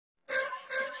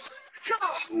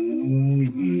Ooh,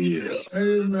 yeah.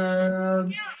 Hey,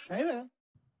 man. Hey, man.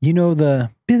 You know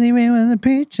the Billy Ray was a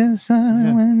preacher's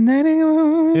son.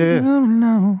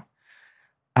 Yeah.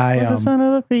 I Was the son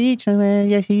of a preacher man?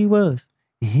 Yes, he was.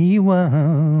 He was.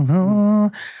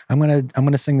 I'm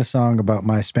gonna sing the song about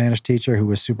my Spanish teacher who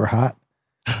was super hot.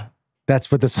 That's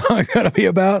what the song's gonna be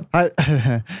about.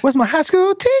 Was my high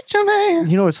school teacher, man.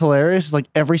 You know what's hilarious? Like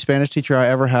every Spanish teacher I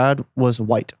ever had was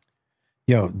white.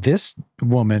 Yo, this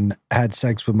woman had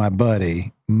sex with my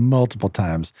buddy multiple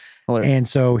times. Hilarious. And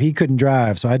so he couldn't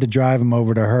drive. So I had to drive him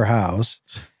over to her house.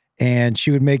 And she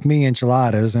would make me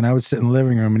enchiladas, and I would sit in the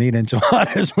living room and eat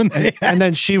enchiladas when they had, and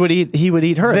then he would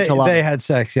eat her enchiladas. They had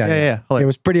sex, yeah. Hilarious. It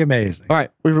was pretty amazing. All right,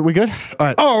 we good? All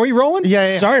right. Oh, are we rolling?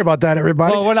 Yeah. Sorry about that,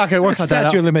 everybody. Well, we're not going to work on that.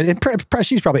 Statute limit.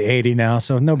 She's probably 80 now,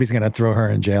 so nobody's going to throw her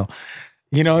in jail.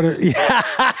 You know?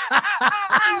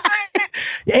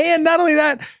 And not only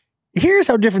that, here's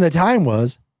how different the time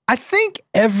was. I think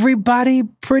everybody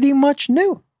pretty much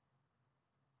knew.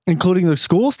 Including the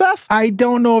school staff? I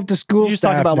don't know if the school staff You just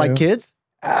staff talking about knew. Like kids?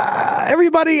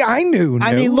 Everybody I knew.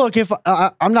 I mean, look, if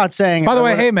I'm not saying. By the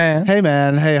way, hey man,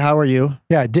 hey, how are you?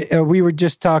 Yeah, we were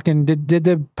just talking. Did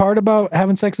the part about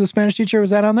having sex with a Spanish teacher, was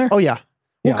that on there? Oh yeah,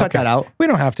 we'll cut that out. We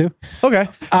don't have to. Okay.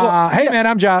 Hey man,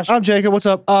 I'm Josh. I'm Jacob. What's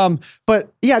up?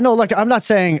 But yeah, no, like I'm not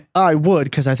saying I would,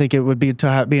 because I think it would be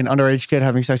to be an underage kid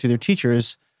having sex with your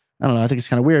teachers. I don't know. I think it's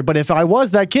kind of weird. But if I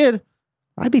was that kid,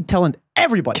 I'd be telling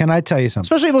everybody. Can I tell you something?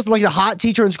 Especially if it was like the hot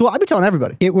teacher in school, I'd be telling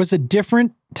everybody. It was a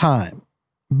different time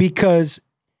because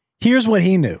here's what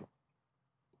he knew.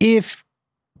 If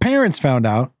parents found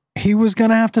out, he was going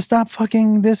to have to stop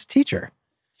fucking this teacher.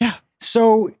 Yeah.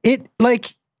 So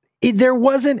there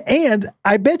wasn't, and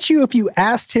I bet you if you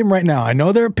asked him right now, I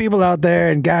know there are people out there,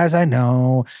 and guys, I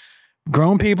know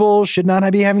grown people should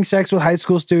not be having sex with high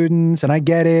school students, and I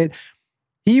get it.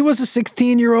 He was a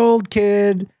 16-year-old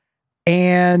kid.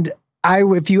 And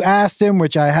if you asked him,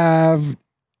 which I have,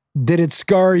 did it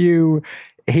scar you?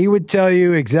 He would tell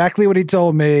you exactly what he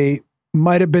told me.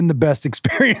 Might have been the best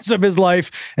experience of his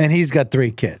life. And he's got 3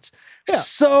 kids. Yeah.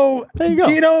 So, there you go.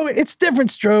 You know, it's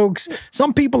different strokes.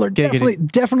 Some people are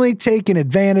definitely taken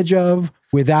advantage of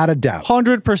without a doubt.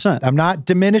 100%. I'm not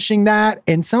diminishing that.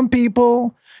 And some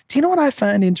people, do you know what I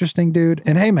find interesting, dude?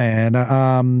 And hey,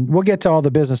 man, we'll get to all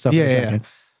the business stuff in a second. Yeah.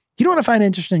 You know what I find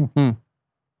interesting?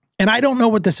 And I don't know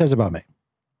what this says about me,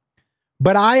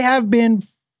 but I have been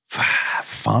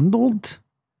fondled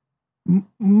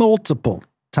multiple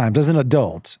times as an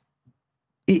adult,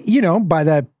 you know, by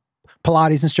that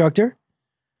Pilates instructor.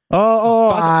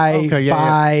 By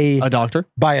a doctor.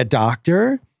 By a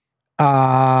doctor.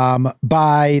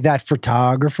 By that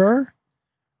photographer.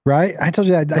 Right? I told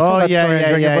you that. I told that story on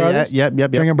Drinking Brothers.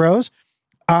 Yep. Drinking Bros.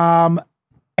 And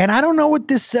I don't know what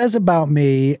this says about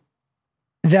me,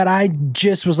 that I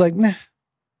just was like, nah,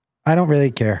 I don't really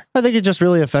care. I think it just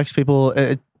really affects people.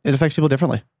 It affects people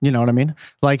differently. You know what I mean?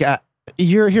 Like,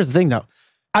 here's the thing though.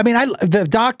 I mean, the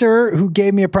doctor who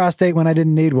gave me a prostate when I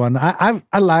didn't need one, I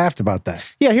laughed about that.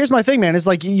 Yeah, here's my thing, man. It's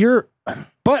like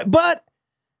but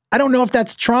I don't know if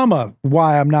that's trauma.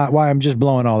 Why I'm just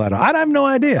blowing all that out. I have no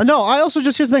idea. No, I also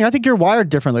here's the thing. I think you're wired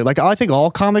differently. Like, I think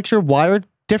all comics are wired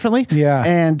differently. Yeah.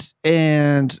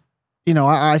 And you know,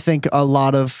 I think a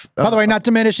lot of... By the way, not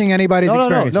diminishing anybody's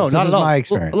experience. No, not at all. My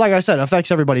experience. Like I said, it affects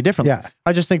everybody differently. Yeah.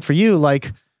 I just think for you,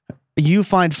 like, you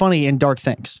find funny in dark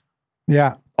things.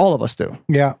 Yeah. All of us do.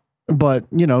 Yeah. But,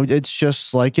 you know, it's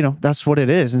just like, you know, that's what it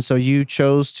is. And so you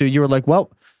were like,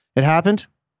 well, it happened.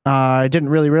 I didn't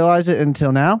really realize it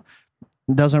until now.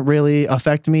 It doesn't really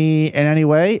affect me in any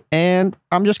way. And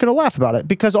I'm just going to laugh about it.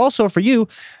 Because also for you,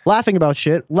 laughing about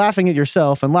shit, laughing at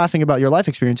yourself, and laughing about your life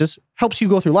experiences helps you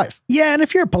go through life. Yeah, and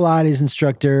if you're a Pilates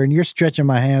instructor and you're stretching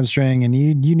my hamstring and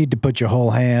you need to put your whole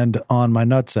hand on my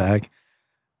nutsack,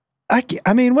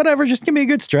 I mean, whatever, just give me a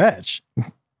good stretch.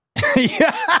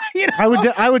 Yeah, you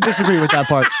know? I would disagree with that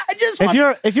part.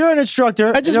 If you're an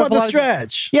instructor, I just want the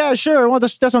stretch. Yeah, sure.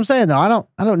 That's what I'm saying though. I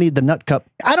don't need the nut cup.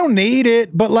 I don't need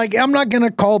it, but like I'm not gonna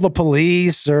call the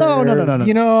police or no.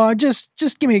 You know,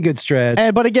 just give me a good stretch.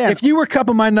 But again, if you were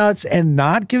cupping my nuts and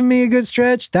not giving me a good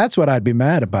stretch, that's what I'd be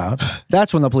mad about.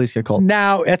 That's when the police get called.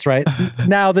 Now, that's right.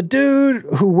 Now the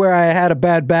dude where I had a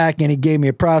bad back and he gave me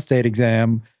a prostate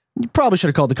exam. You probably should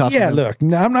have called the cops. Yeah, look,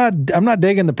 I'm not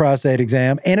digging the prostate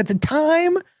exam. And at the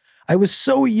time, I was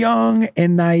so young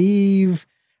and naive.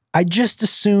 I just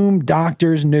assumed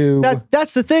doctors knew.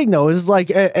 That's the thing, though. Is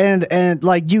like, and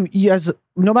like you as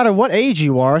no matter what age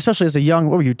you are, especially as a young,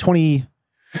 what were you, 20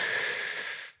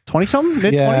 something,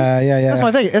 mid 20s? Yeah. That's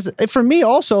my thing. For me,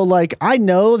 also, like I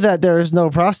know that there is no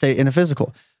prostate in a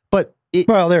physical, but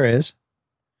well, there is.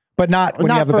 but not when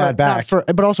you have a bad back.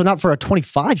 But also not for a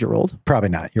 25-year-old. Probably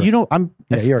not. You don't.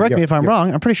 Correct me if I'm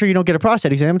wrong. I'm pretty sure you don't get a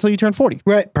prostate exam until you turn 40.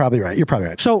 Right. Probably right. You're probably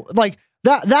right. So like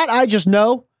that I just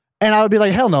know, and I would be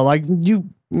like, hell no. Like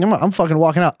I'm fucking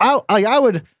walking out. I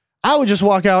would just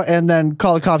walk out and then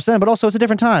call the cops then. But also, it's a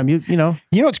different time. You know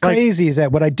what's crazy is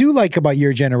that what I do like about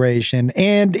your generation,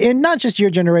 and not just your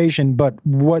generation, but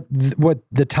what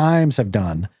the times have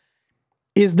done,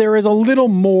 is there is a little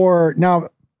more now.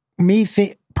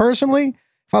 Personally,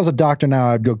 if I was a doctor now,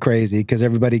 I'd go crazy because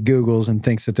everybody Googles and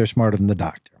thinks that they're smarter than the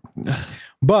doctor.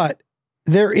 But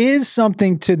there is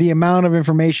something to the amount of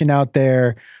information out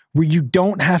there where you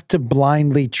don't have to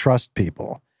blindly trust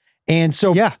people. And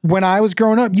so when I was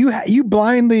growing up, you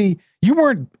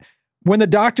weren't, when the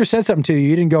doctor said something to you,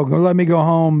 you didn't go, let me go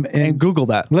home and Google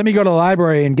that. Let me go to the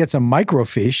library and get some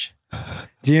microfiche.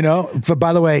 Do you know? But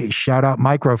by the way, shout out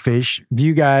microfiche. Do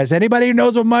you guys, anybody who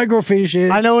knows what microfiche is?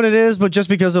 I know what it is, but just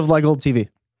because of like old TV.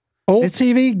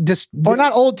 TV? Or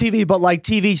not old TV, but like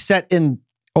TV set in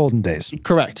olden days.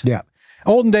 Correct. Yeah.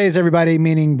 Olden days, everybody,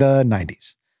 meaning the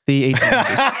 90s. The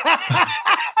 1890s.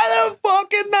 The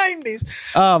fucking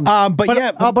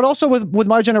 90s. But also with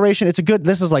my generation, it's a good,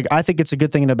 I think it's a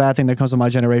good thing and a bad thing that comes with my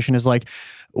generation is like,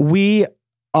 we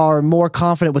are more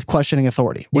confident with questioning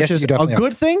authority, which is a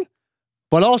good thing,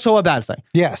 but also a bad thing.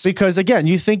 Yes. Because again,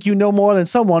 you think you know more than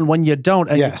someone when you don't,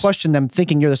 and you question them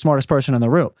thinking you're the smartest person in the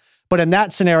room. But in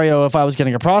that scenario, if I was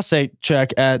getting a prostate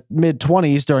check at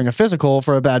mid-20s during a physical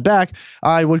for a bad back,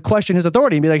 I would question his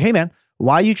authority and be like, hey man,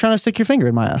 why are you trying to stick your finger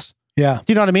in my ass? Yeah.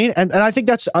 Do you know what I mean? And I think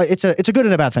that's, it's a good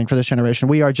and a bad thing for this generation.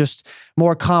 We are just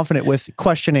more confident with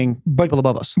questioning people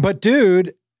above us. But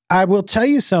dude, I will tell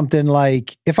you something,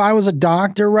 like if I was a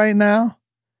doctor right now,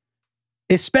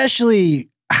 especially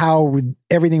how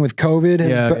everything with COVID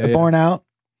has borne out.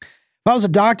 If I was a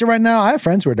doctor right now, I have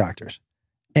friends who are doctors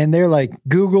and they're like,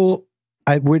 Google,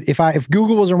 if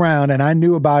Google was around and I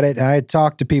knew about it and I had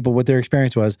talked to people what their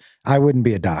experience was, I wouldn't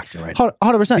be a doctor right now.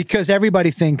 100%. Because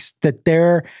everybody thinks that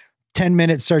their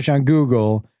 10-minute search on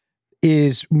Google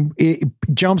it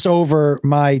jumps over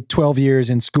my 12 years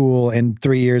in school and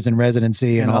 3 years in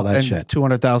residency and all that shit.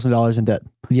 $200,000 in debt.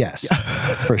 Yes,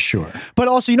 for sure. But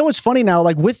also, you know what's funny now?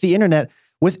 Like with the internet,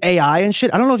 with AI and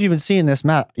shit, I don't know if you've been seeing this,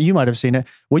 Matt. You might have seen it.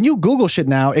 When you Google shit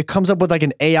now, it comes up with like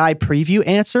an AI preview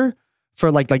answer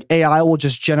for like AI will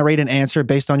just generate an answer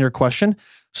based on your question.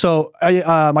 So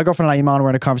my girlfriend and I, Maaan, were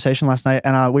in a conversation last night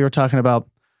and we were talking about,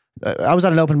 I was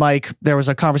at an open mic. There was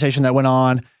a conversation that went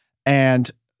on and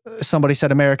somebody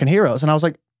said American heroes. And I was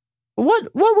like, what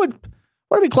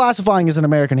are we classifying as an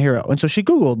American hero? And so she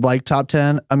Googled like top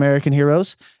 10 American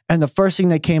heroes. And the first thing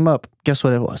that came up, guess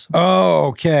what it was? Oh,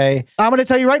 okay. I'm going to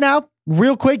tell you right now,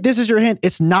 real quick. This is your hint.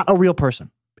 It's not a real person.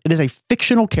 It is a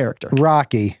fictional character.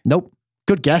 Rocky. Nope.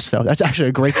 Good guess though. That's actually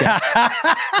a great guess.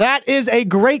 That is a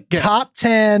great guess. Top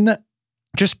 10.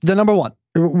 Just the number one.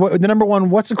 The number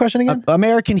one. What's the question again?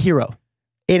 American hero.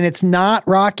 And it's not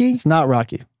Rocky? It's not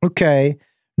Rocky. Okay.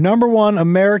 Number one,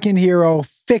 American hero,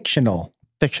 fictional.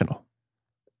 Fictional.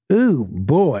 Ooh,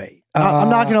 boy. I'm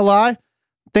not going to lie.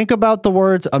 Think about the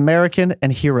words American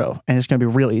and hero, and it's going to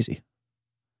be real easy.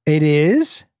 It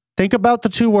is? Think about the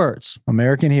two words.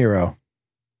 American hero.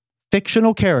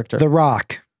 Fictional character. The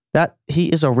Rock. That he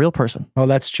is a real person. Oh,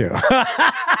 that's true.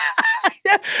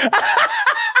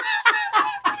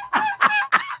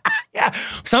 Yeah.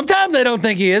 Sometimes I don't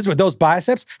think he is with those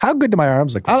biceps. How good do my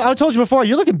arms look? I told you before,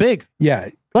 you're looking big. Yeah.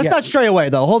 Let's not stray away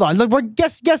though. Hold on. Look,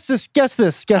 guess this.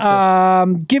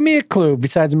 Give me a clue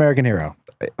besides American hero.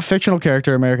 Fictional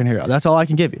character, American hero. That's all I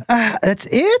can give you. That's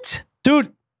it?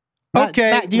 Dude.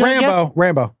 Okay. Matt,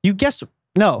 Rambo. You guessed.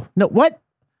 No. What?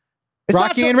 It's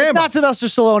Rocky and Rambo. It's not Sylvester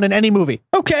Stallone in any movie.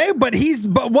 Okay, but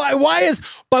by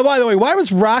the way, why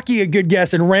was Rocky a good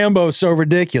guess and Rambo so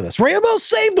ridiculous? Rambo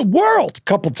saved the world a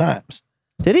couple times.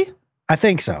 Did he? I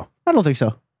think so. I don't think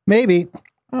so. Maybe.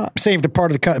 Saved a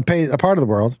part of the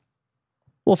world.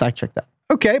 We'll fact check that.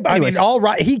 Okay, but anyways. I mean, all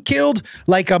right. He killed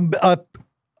like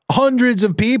hundreds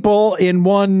of people in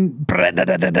one.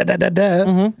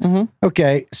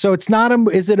 Okay, so it's not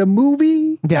is it a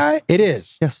movie? Yes. Guy? It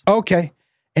is. Yes. Okay.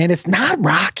 And it's not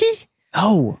Rocky?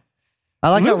 No. I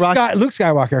like Luke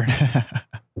Skywalker.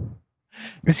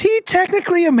 Is he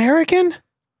technically American?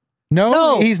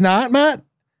 No, he's not, Matt.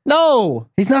 No.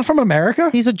 He's not from America?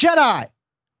 He's a Jedi.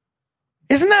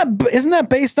 Isn't that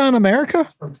based on America?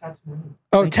 From Tatooine.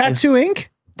 Oh, Tattoo Inc?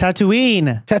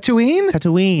 Tatooine. Tatooine?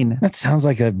 Tatooine. That sounds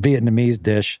like a Vietnamese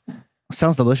dish.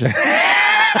 Sounds delicious.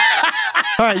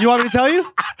 All right, you want me to tell you?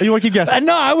 Or you want to keep guessing?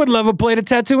 No, I would love a plate of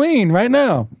Tatooine right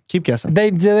now. Keep guessing. I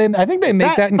think they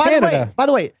make that in Canada. By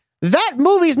the way, That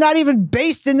movie's not even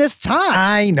based in this time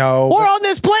I know. or on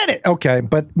this planet. Okay,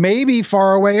 but maybe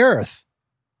Far Away Earth.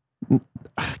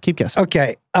 Keep guessing.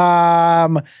 Okay.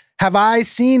 Have I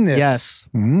seen this? Yes.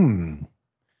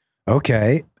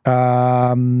 Okay.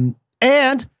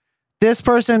 And this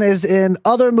person is in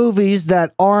other movies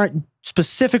that aren't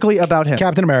specifically about him.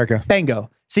 Captain America.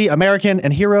 Bingo. See, American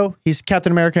and hero. He's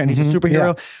Captain America and he's a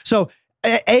superhero. So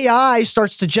AI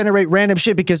starts to generate random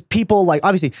shit because people, like,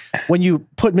 obviously, when you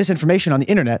put misinformation on the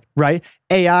internet, right?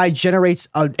 AI generates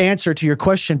an answer to your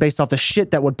question based off the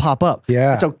shit that would pop up.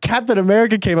 Yeah. And so Captain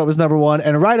America came up as #1,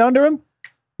 and right under him,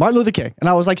 Martin Luther King. And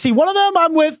I was like, see, one of them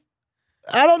I'm with.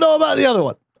 I don't know about the other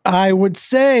one. I would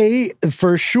say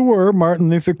for sure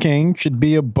Martin Luther King should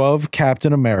be above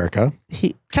Captain America.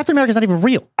 Captain America's not even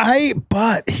real.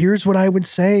 But here's what I would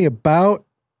say about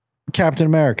Captain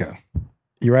America.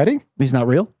 You ready? He's not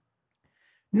real.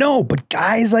 No, but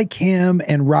guys like him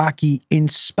and Rocky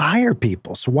inspire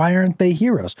people. So why aren't they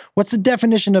heroes? What's the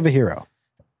definition of a hero?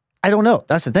 I don't know.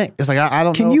 That's the thing. It's like, I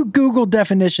don't know. Can you Google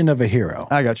definition of a hero?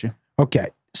 I got you. Okay.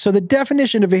 So the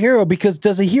definition of a hero, because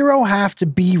does a hero have to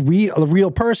be a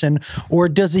real person, or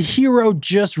does a hero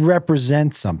just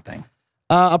represent something?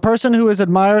 A person who is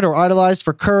admired or idolized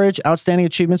for courage, outstanding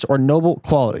achievements, or noble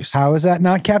qualities. How is that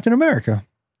not Captain America?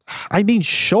 I mean,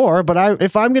 sure, but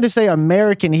if I'm going to say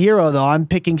American hero, though, I'm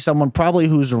picking someone probably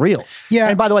who's real. Yeah.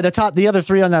 And by the way, the other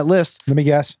three on that list. Let me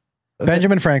guess.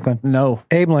 Benjamin Franklin. No.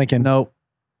 Abe Lincoln. No.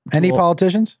 Any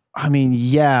politicians? I mean,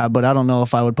 yeah, but I don't know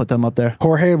if I would put them up there.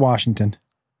 Jorge Washington.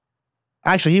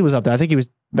 Actually, he was up there. I think he was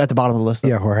at the bottom of the list, though.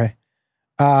 Yeah, Jorge.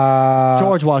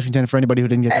 George Washington, for anybody who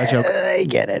didn't get that joke. I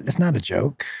get it. It's not a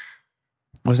joke.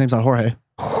 Well, his name's not Jorge.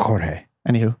 Jorge.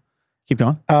 Anywho, keep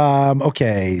going.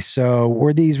 Okay, so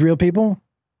were these real people?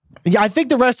 Yeah, I think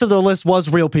the rest of the list was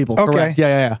real people. Okay. Correct.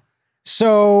 Yeah.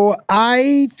 So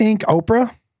I think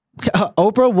Oprah.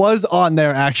 Oprah was on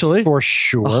there, actually. For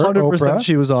sure. 100% Oprah.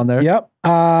 she was on there. Yep.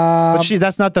 But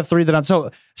that's not the three that I'm... So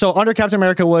under Captain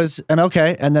America was an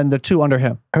okay, and then the two under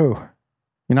him. Oh.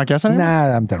 You're not guessing anymore?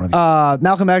 Nah, I'm done with you.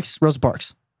 Malcolm X, Rosa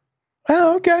Parks.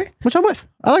 Oh, okay. Which I'm with.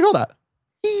 I like all that.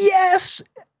 Yes,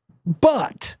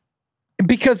 but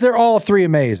because they're all three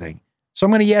amazing. So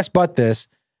I'm going to yes, but this.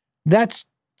 That's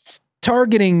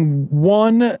targeting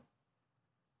one...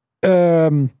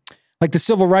 like the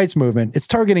civil rights movement, it's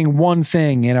targeting one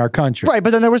thing in our country. Right, but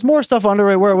then there was more stuff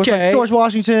under it where it was like George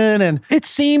Washington and... It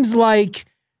seems like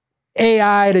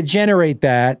AI to generate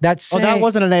that. That's saying, that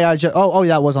wasn't an AI... Oh,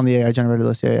 that was on the AI generated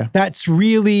list. Yeah. That's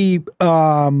really...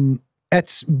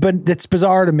 it's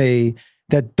bizarre to me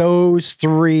that those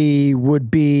three would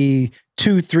be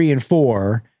 2, 3, and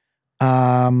 4.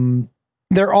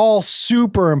 They're all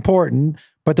super important,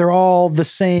 but they're all the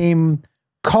same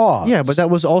cause. Yeah, but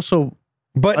that was also...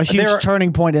 a huge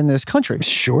turning point in this country.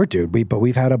 Sure, dude. But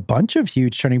we've had a bunch of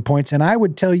huge turning points, and I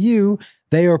would tell you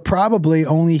they are probably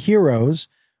only heroes.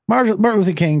 Martin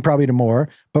Luther King probably to more,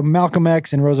 but Malcolm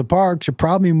X and Rosa Parks are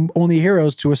probably only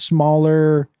heroes to a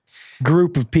smaller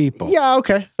group of people. Yeah,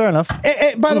 okay, fair enough.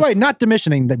 And by the way, not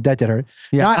diminishing that did hurt.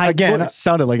 Yeah, not, it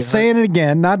sounded like it saying hurt. it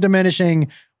again, not diminishing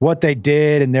what they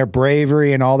did and their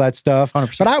bravery and all that stuff.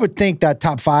 100%. But I would think that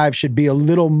top 5 should be a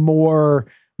little more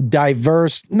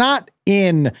diverse, not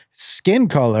in skin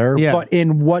color, but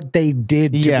in what they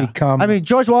did to become. I mean,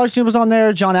 George Washington was on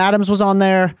there. John Adams was on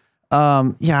there.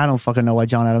 I don't fucking know why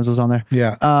John Adams was on there.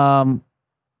 Yeah. I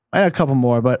had a couple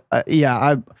more, but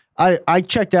I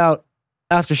checked out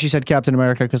after she said Captain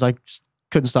America because I just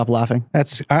couldn't stop laughing.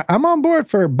 I'm on board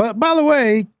for, but by the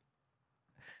way,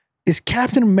 is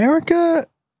Captain America?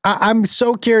 I'm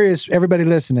so curious, everybody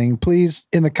listening, please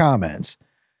in the comments.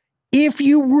 If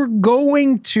you were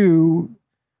going to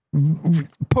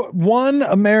put one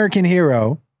American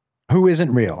hero who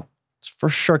isn't real, it's for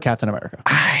sure Captain America.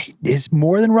 Is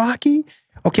more than Rocky?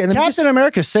 Okay, Captain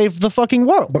America saved the fucking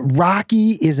world. But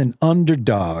Rocky is an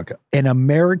underdog, an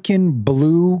American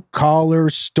blue collar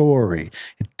story.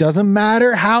 It doesn't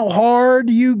matter how hard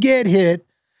you get hit.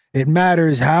 It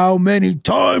matters how many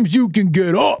times you can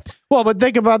get up. Well, but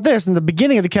think about this. In the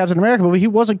beginning of the Captain America movie, he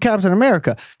wasn't Captain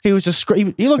America. He was just,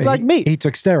 he looked like me. He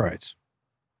took steroids.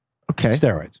 Okay.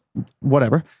 Steroids.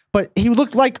 Whatever. But he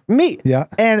looked like me. Yeah.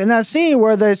 And in that scene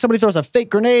where somebody throws a fake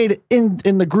grenade in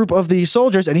the group of the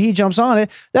soldiers and he jumps on it,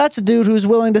 that's a dude who's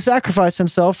willing to sacrifice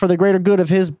himself for the greater good of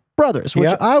his brothers, which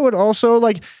I would also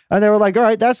like. And they were like, all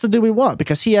right, that's the dude we want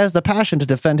because he has the passion to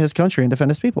defend his country and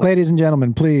defend his people. Ladies and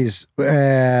gentlemen, please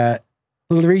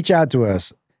reach out to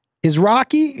us. Is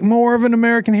Rocky more of an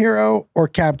American hero or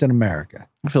Captain America?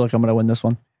 I feel like I'm going to win this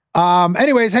one.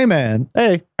 Anyways, hey man.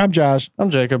 Hey, I'm Josh.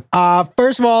 I'm Jacob.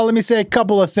 First of all, let me say a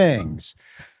couple of things.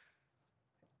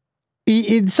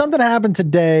 Something happened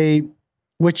today,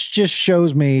 which just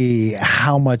shows me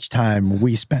how much time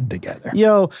we spend together.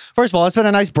 Yo, first of all, it's been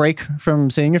a nice break from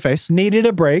seeing your face. Needed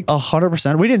a break.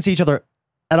 100%. We didn't see each other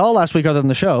at all last week other than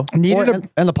the show. And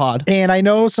the pod. And I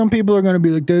know some people are going to be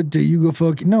like, dude, you go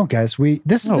fuck. No, guys,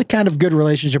 this is the kind of good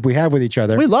relationship we have with each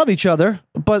other. We love each other,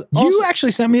 but you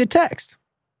actually sent me a text.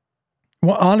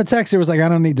 Well, on a text, it was like, I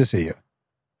don't need to see you.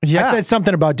 Yeah. I said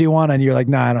something about, do you want? And you're like,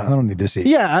 nah, I don't need to see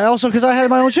you. Yeah, I also, because I had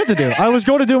my own shit to do. I was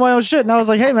going to do my own shit, and I was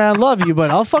like, hey, man, I love you,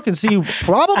 but I'll fucking see you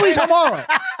probably tomorrow.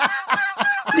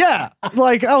 Yeah.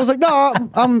 Like, I was like, no,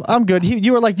 I'm good.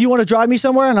 You were like, do you want to drive me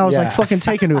somewhere? And I was like, fucking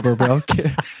take an Uber, bro.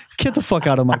 Get the fuck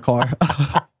out of my car.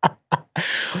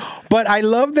 But I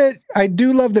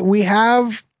do love that we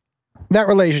have that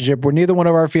relationship where neither one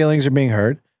of our feelings are being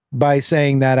hurt by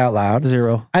saying that out loud.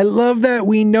 Zero. I love that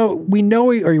we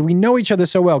know each other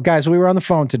so well. Guys, we were on the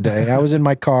phone today. I was in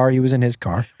my car. He was in his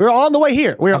car. We were on the way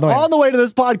here. We were on the way to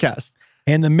this podcast.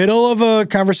 In the middle of a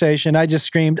conversation, I just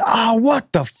screamed, oh,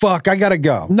 what the fuck? I gotta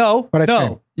go. No,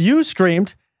 you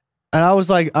screamed. And I was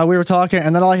like, we were talking,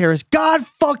 and then all I hear is, God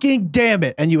fucking damn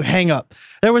it. And you hang up.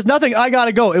 There was nothing, I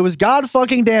gotta go. It was God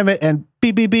fucking damn it, and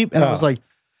beep, beep, beep. And I was like,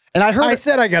 and I heard I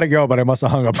said I gotta go, but I must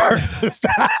have hung up first.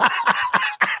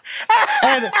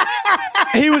 And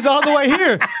he was on the way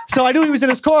here. So I knew he was in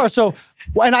his car. So,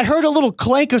 and I heard a little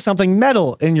clank of something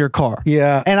metal in your car.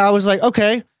 Yeah. And I was like,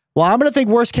 okay, well, I'm going to think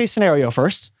worst case scenario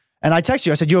first. And I texted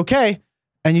you. I said, you okay?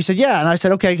 And you said, yeah. And I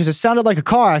said, okay, because it sounded like a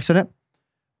car accident.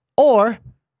 Or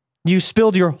you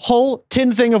spilled your whole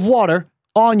tin thing of water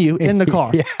on you in the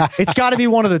car. Yeah. It's got to be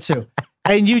one of the two.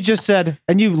 And you just said,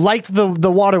 and you liked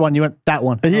the water one. You went, that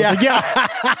one. Yeah. Like, yeah.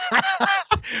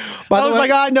 I was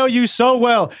like, I know you so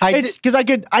well. It's because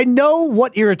I know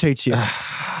what irritates you.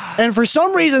 And for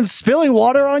some reason, spilling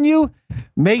water on you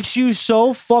makes you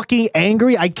so fucking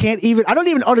angry. I don't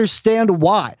even understand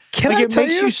why. It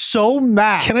makes you so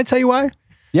mad. Can I tell you why?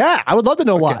 Yeah, I would love to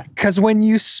know why. Because when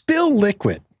you spill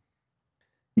liquid,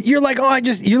 you're like,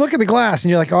 you look at the glass and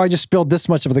you're like, oh, I just spilled this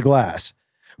much of the glass.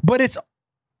 But it's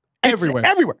everywhere.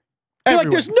 You're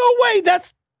like, there's no way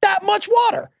that's that much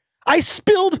water. I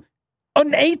spilled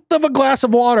an eighth of a glass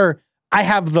of water. I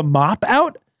have the mop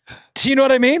out. Do you know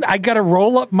what I mean? I got to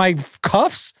roll up my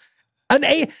cuffs.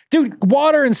 Dude,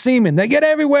 water and semen, they get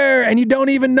everywhere and you don't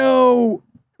even know,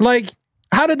 like,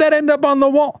 how did that end up on the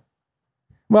wall?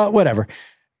 Well, whatever.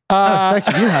 Sex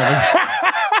are you having?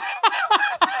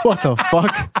 What the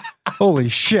fuck? Holy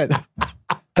shit. I'm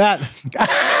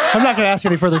not going to ask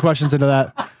any further questions into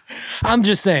that. I'm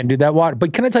just saying, dude, that water.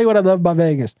 But can I tell you what I love about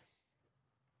Vegas?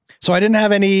 So I didn't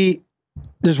have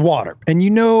there's water. And you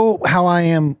know how I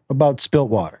am about spilt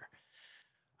water.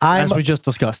 As we just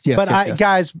discussed, yes. But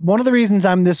guys, one of the reasons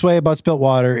I'm this way about spilt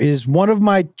water is one of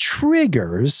my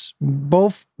triggers.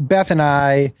 Both Beth and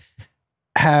I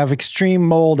have extreme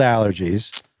mold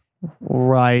allergies.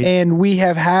 Right. And we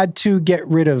have had to get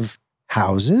rid of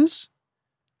houses.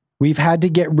 We've had to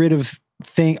get rid of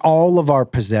all of our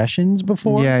possessions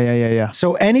before. Yeah.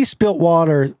 So any spilt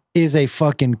water is a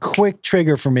fucking quick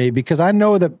trigger for me because I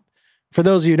know that, for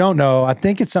those of you who don't know, I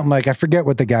think it's something like, I forget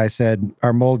what the guy said,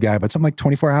 our mold guy, but something like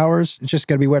 24 hours. It's just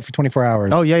got to be wet for 24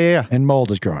 hours. Oh, yeah. And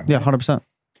mold is growing. Yeah, 100%.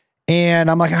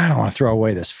 And I'm like, I don't want to throw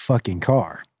away this fucking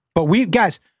car. But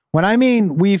guys, when I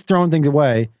mean we've thrown things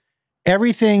away,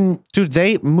 everything. Dude,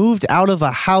 they moved out of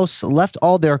a house, left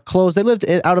all their clothes. They lived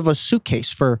out of a suitcase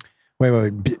for.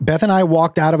 Wait. Beth and I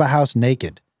walked out of a house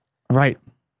naked. Right.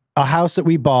 A house that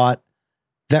we bought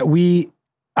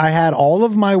I had all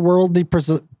of my worldly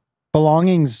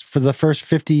belongings for the first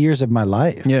 50 years of my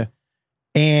life. Yeah.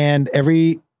 And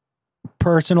every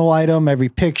personal item, every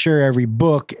picture, every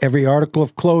book, every article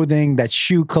of clothing, that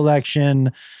shoe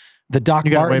collection, the Doc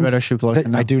Martens. You got way better shoe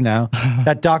collection. I do now.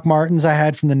 That Doc Martens I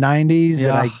had from the 90s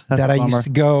that I used to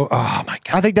go, oh my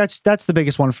God. I think that's the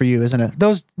biggest one for you, isn't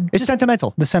it? It's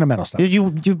sentimental. The sentimental stuff.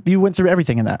 You went through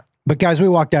everything in that. But guys, we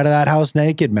walked out of that house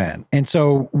naked, man. And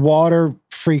so water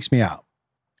freaks me out.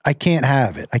 I can't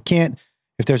have it. I can't.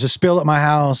 If there's a spill at my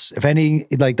house, I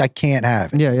can't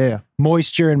have it. Yeah.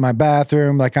 Moisture in my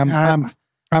bathroom. Like I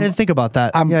didn't think about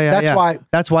that.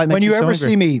 That's why it makes when you so ever angry.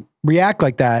 see me react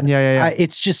like that,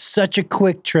 it's just such a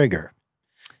quick trigger.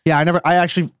 Yeah, I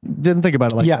actually didn't think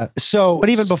about it like that. So, but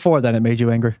even before then, it made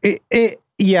you angry.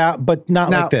 Yeah, but not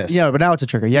now, like this. Yeah, but now it's a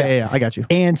trigger. Yeah, I got you.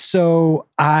 And so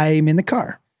I'm in the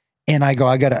car, and I go,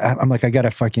 I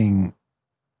gotta fucking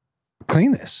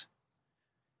clean this.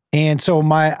 And so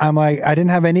I'm like, I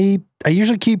didn't have any. I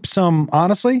usually keep some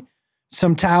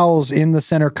towels in the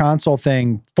center console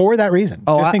thing for that reason.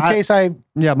 Oh, just in case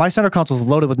my center console is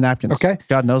loaded with napkins. Okay.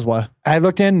 God knows why. I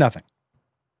looked in, nothing.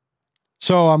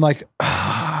 So I'm like,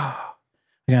 I'm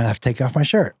going to have to take off my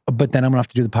shirt, but then I'm going to have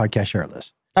to do the podcast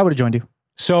shirtless. I would have joined you.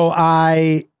 So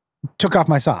I took off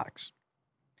my socks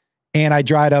and I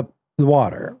dried up the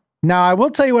water. Now, I will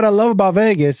tell you what I love about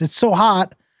Vegas. It's so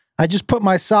hot. I just put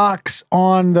my socks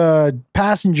on the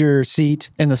passenger seat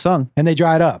In the sun. and they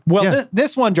dried up. Well, Yeah.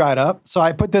 this one dried up, so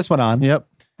I put this one on. Yep.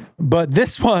 But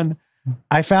this one,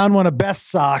 I found one of Beth's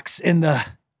socks in the.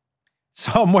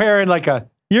 So I'm wearing like a.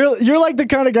 You're like the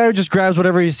kind of guy who just grabs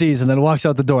whatever he sees and then walks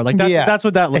out the door. Like that's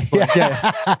what that looks like.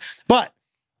 Yeah. But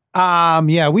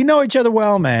yeah, we know each other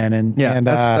well, man. And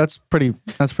that's pretty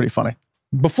funny.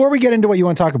 before we get into what you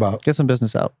want to talk about, Get some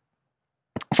business out.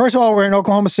 first of all, we're in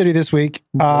Oklahoma City this week.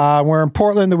 We're in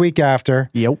Portland the week after.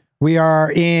 Yep. We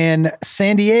are in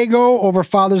San Diego over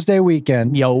Father's Day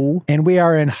weekend. Yo. And we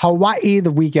are in Hawaii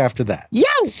the week after that. Yo.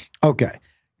 Okay.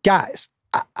 Guys,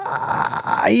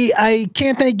 I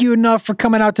can't thank you enough for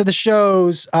coming out to the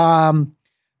shows. The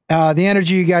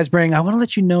energy you guys bring. I want to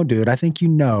let you know, dude. I think you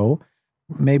know.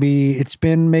 Maybe it's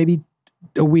been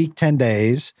a week, 10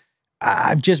 days.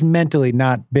 I've just mentally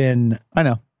not been I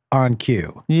know. on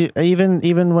cue.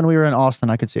 Even when we were in Austin,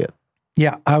 I could see it.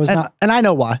 Yeah, I was not. And I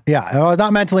know why. Yeah, I was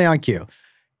not mentally on cue.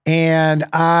 And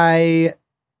I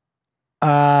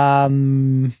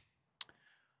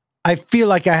feel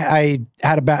like I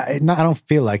had a bad, I don't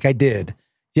feel like I did.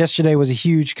 Yesterday was a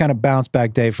huge kind of bounce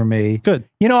back day for me. Good.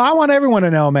 You know, I want everyone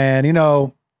to know, man, you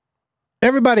know,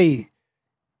 everybody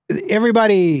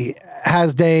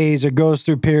has days or goes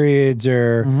through periods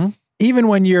or even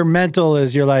when your mental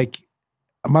is, you're like,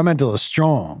 my mental is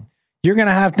strong. You're going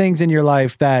to have things in your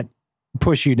life that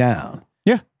push you down.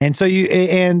 Yeah. And so you,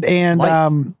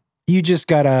 you just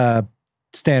got to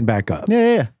stand back up.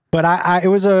 Yeah. But it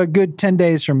was a good 10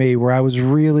 days for me where I was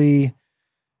really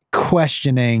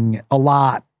questioning a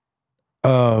lot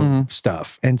of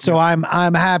stuff. And so I'm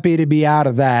happy to be out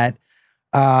of that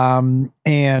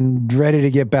and ready to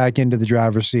get back into the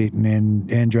driver's seat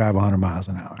and drive 100 miles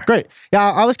an hour. Great.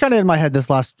 Yeah, I was kind of in my head this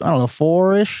last, I don't know,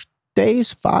 4-ish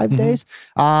days, 5 days.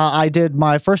 I did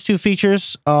my first 2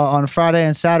 features on Friday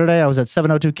and Saturday. I was at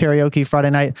 702 Karaoke Friday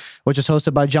night, which is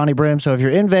hosted by Johnny Brim. So if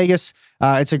you're in Vegas,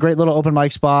 it's a great little open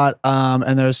mic spot.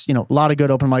 And there's, a lot of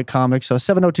good open mic comics. So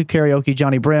 702 Karaoke,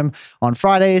 Johnny Brim on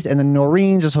Fridays. And then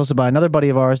Noreen's is hosted by another buddy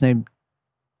of ours named.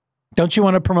 Don't you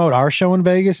want to promote our show in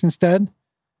Vegas instead?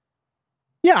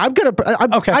 Yeah, I'm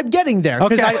getting there.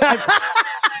 Okay. I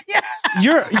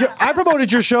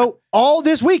promoted your show all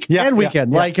this week and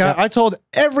weekend. I told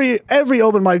every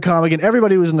open mic comic and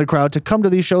everybody who was in the crowd to come to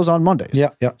these shows on Mondays.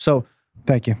 Yeah. So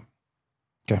thank you.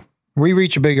 Okay. We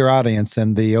reach a bigger audience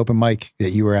than the open mic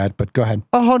that you were at, but go ahead.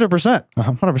 100%.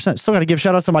 100%. Still got to give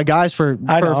shout outs to my guys for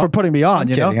putting me on.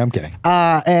 I'm kidding.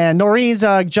 And Noreen's,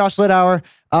 Josh Lidauer,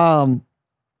 are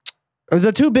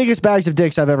the 2 biggest bags of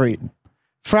dicks I've ever eaten.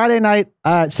 Friday night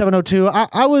at 702,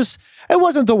 it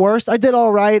wasn't the worst. I did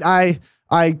all right.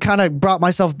 I kind of brought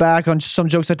myself back on some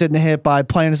jokes that didn't hit by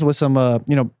playing with some,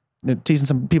 teasing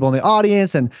some people in the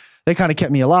audience, and they kind of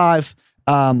kept me alive.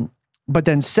 But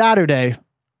then Saturday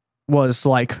was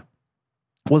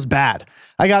bad.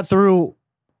 I got through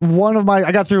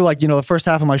the first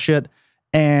half of my shit,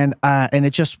 and it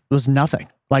just was nothing.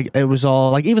 Like it was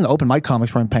all like, even the open mic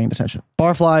comics weren't paying attention.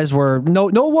 Barflies were no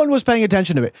one was paying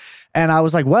attention to it. And I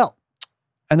was like, well,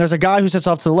 and there's a guy who sits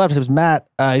off to the left. His name's Matt.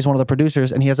 He's one of the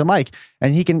producers, and he has a mic,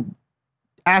 and he can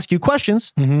ask you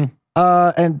questions. And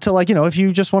to if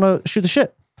you just want to shoot the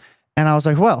shit. And I was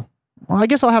like, well, I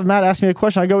guess I'll have Matt ask me a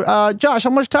question. I go, Josh,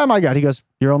 how much time I got? He goes,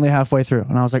 you're only halfway through.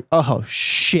 And I was like, oh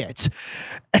shit.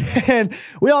 And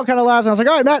we all kind of laughed. And I was like,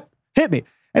 all right, Matt, hit me.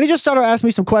 And he just started asking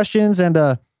me some questions,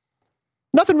 and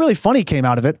nothing really funny came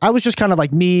out of it. I was just kind of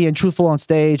like me and truthful on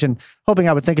stage and hoping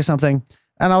I would think of something.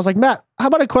 And I was like, Matt, how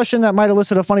about a question that might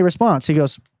elicit a funny response? He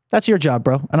goes, that's your job,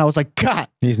 bro. And I was like, God.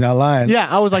 He's not lying. Yeah.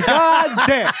 I was like, God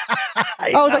damn.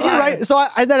 I was like, you're right. So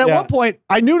and then at one point,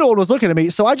 I knew no one was looking at me.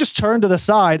 So I just turned to the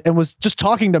side and was just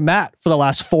talking to Matt for the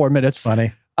last 4 minutes.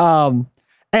 Funny. And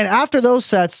after those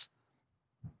sets,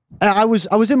 I was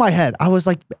in my head. I was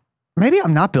like, maybe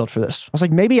I'm not built for this. I was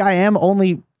like, maybe I am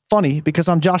only funny because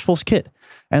I'm Josh Wolf's kid.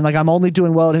 And I'm only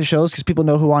doing well at his shows because people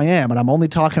know who I am. And I'm only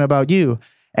talking about you.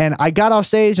 And I got off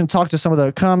stage and talked to some of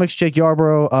the comics, Jake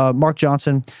Yarborough, Mark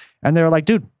Johnson. And they were like,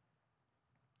 dude,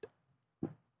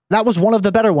 that was one of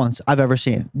the better ones I've ever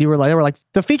seen. They were like,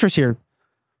 the features here,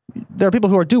 there are people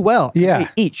who do well. Yeah. They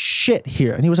eat shit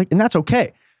here. And he was like, and that's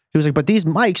okay. He was like, but these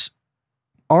mics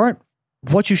aren't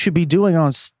what you should be doing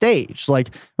on stage, or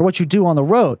what you do on the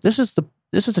road. This is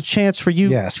a chance for you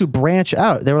to branch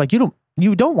out. They were like, you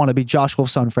don't want to be Josh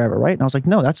Wolf's son forever, right? And I was like,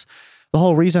 no, that's the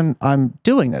whole reason I'm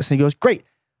doing this. And he goes, great.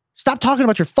 Stop talking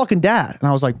about your fucking dad. And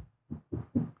I was like,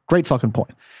 great fucking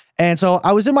point. And so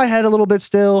I was in my head a little bit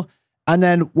still. And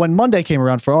then when Monday came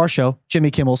around for our show, Jimmy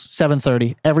Kimmel's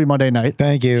 7:30 every Monday night.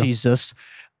 Thank you. Jesus.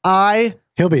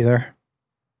 He'll be there.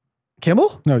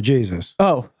 Kimmel? No, Jesus.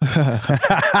 Oh.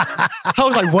 I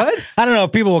was like, what? I don't know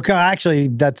if people will come. Actually,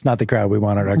 that's not the crowd we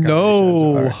wanted. Our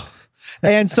No.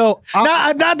 And so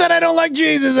not that I don't like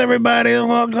Jesus, everybody.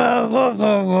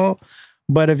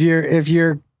 But if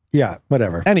you're yeah,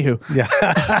 whatever. Anywho, Yeah.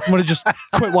 I'm gonna just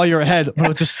quit while you're ahead. I'm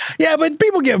gonna just Yeah, but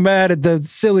people get mad at the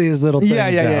silliest little things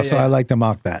now, so I like to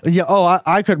mock that. Yeah. Oh,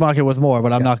 I could mock it with more,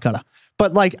 but I'm not gonna.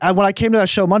 But like when I came to that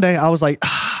show Monday, I was like,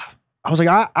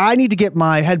 I need to get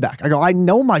my head back. I go, I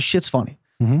know my shit's funny.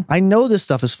 Mm-hmm. I know this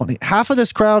stuff is funny. Half of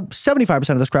this crowd, 75%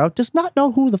 of this crowd, does not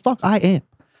know who the fuck I am.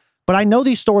 But I know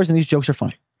these stories and these jokes are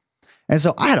funny. And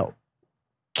so I had a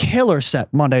killer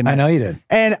set Monday night. I know you did.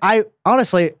 And I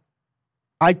honestly,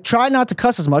 I try not to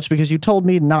cuss as much because you told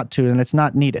me not to and it's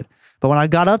not needed. But when I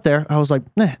got up there, I was like,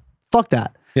 fuck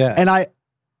that. Yeah. And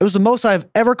it was the most I've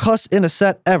ever cussed in a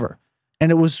set ever.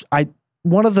 And it was, I think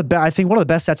one of the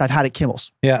best sets I've had at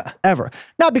Kimmel's. Yeah. Ever.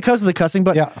 Not because of the cussing,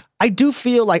 but I do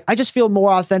feel like, I just feel more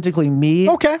authentically me.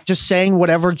 Okay. Just saying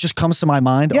whatever just comes to my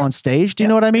mind on stage. Do you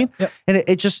know what I mean? Yeah. And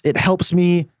it helps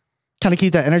me kind of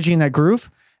keep that energy in that groove.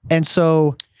 And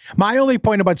so. My only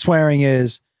point about swearing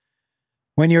is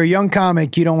when you're a young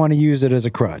comic, you don't want to use it as a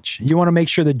crutch. You want to make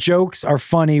sure the jokes are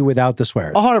funny without the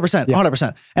swears. 100%.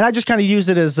 100%. And I just kind of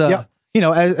used it as,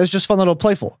 as just fun little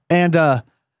playful. And then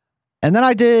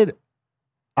I did.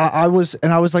 I was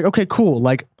like, okay, cool.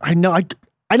 Like I know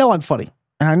I'm funny,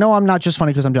 and I know I'm not just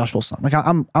funny because I'm Josh Wilson. Like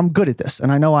I'm good at this,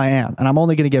 and I know I am, and I'm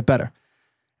only going to get better.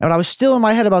 And I was still in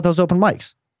my head about those open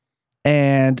mics.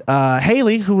 And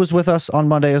Haley, who was with us on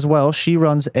Monday as well, she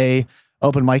runs a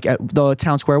open mic at the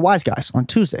Town Square Wise Guys on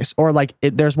Tuesdays, or like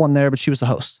there's one there, but she was the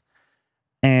host.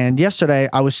 And yesterday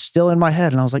I was still in my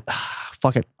head, and I was like,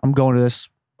 fuck it, I'm going to this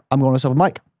open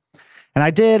mic. And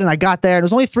I did, and I got there, and it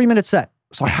was only a 3-minute set.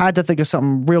 So I had to think of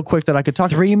something real quick that I could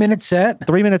talk about. 3-minute set?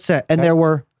 3-minute set. And there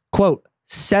were, quote,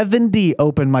 70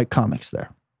 open mic comics there.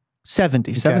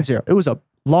 70. It was a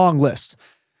long list.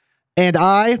 And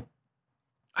I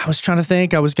was trying to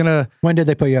think. I was going to. When did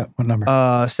they put you up? What number?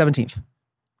 17th.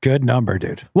 Good number,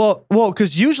 dude. Well,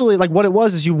 because usually like what it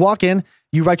was is you walk in,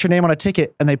 you write your name on a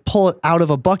ticket, and they pull it out of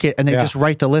a bucket, and they just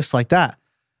write the list like that.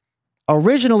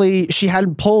 Originally, she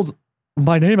hadn't pulled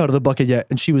my name out of the bucket yet,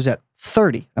 and she was at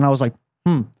 30. And I was like,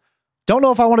 don't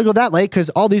know if I want to go that late because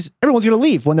everyone's going to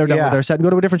leave when they're done with their set and go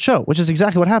to a different show, which is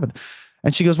exactly what happened.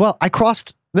 And she goes, well, I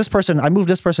crossed this person. I moved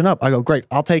this person up. I go, great.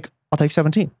 I'll take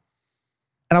 17.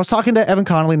 And I was talking to Evan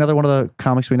Connolly, another one of the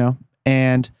comics we know.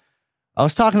 And I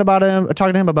was talking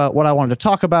to him about what I wanted to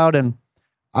talk about. And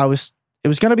it was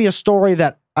going to be a story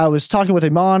that I was talking with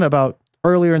Maaan about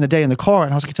earlier in the day in the car.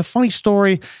 And I was like, it's a funny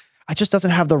story. It just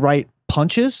doesn't have the right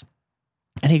punches.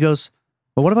 And he goes,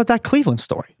 well, what about that Cleveland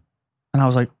story? And I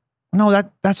was like, no,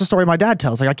 that's the story my dad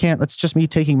tells. Like, I can't, that's just me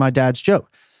taking my dad's joke.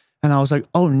 And I was like,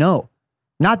 oh no,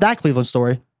 not that Cleveland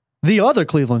story, the other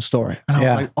Cleveland story. And I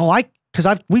was like,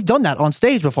 because we've done that on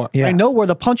stage before. Yeah. I know where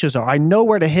the punches are. I know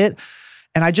where to hit.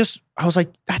 And I was like,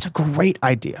 that's a great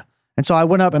idea. And so I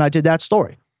went up and I did that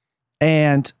story.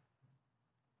 And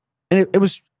it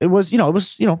was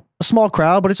a small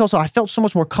crowd, but it's also, I felt so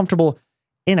much more comfortable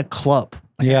in a club.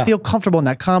 I feel comfortable in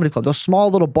that comedy club. Those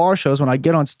small little bar shows, when I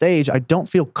get on stage, I don't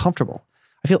feel comfortable.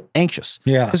 I feel anxious.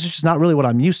 Yeah. Because it's just not really what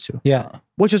I'm used to. Yeah.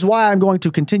 Which is why I'm going to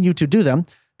continue to do them,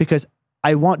 because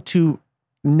I want to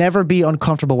never be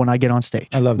uncomfortable when I get on stage.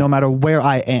 I love that. No matter where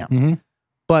I am. Mm-hmm.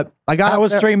 But I got... That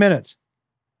was 3 minutes.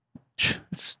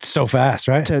 So fast,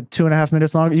 right? To 2.5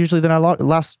 minutes longer usually than I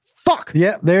last. Fuck!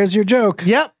 Yeah, there's your joke.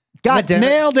 Yep. God damn it.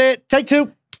 Nailed it. Take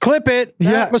 2. Clip it.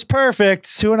 That was perfect.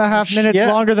 2.5 minutes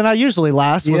longer than I usually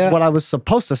last was what I was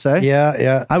supposed to say. Yeah,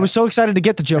 yeah. I was so excited to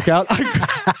get the joke out.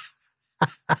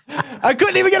 I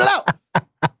couldn't even get it out.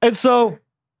 And so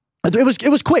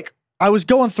it was quick. I was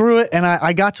going through it, and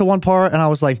I got to one part, and I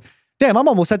was like, damn, I'm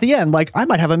almost at the end. Like, I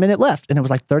might have a minute left. And it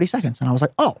was like 30 seconds. And I was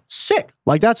like, oh, sick.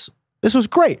 Like, this was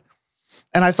great.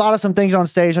 And I thought of some things on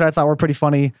stage that I thought were pretty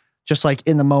funny, just like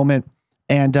in the moment.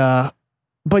 And,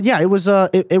 but yeah, it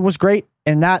was great.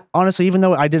 And that, honestly, even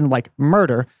though I didn't like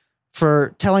murder,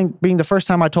 being the first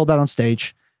time I told that on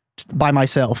stage by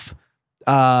myself,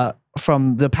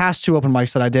 from the past 2 open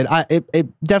mics that I did, it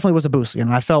definitely was a boost.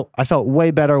 And I felt way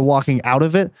better walking out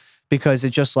of it, because it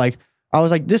just like, I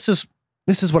was like, this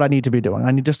is what I need to be doing.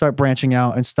 I need to start branching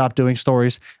out and stop doing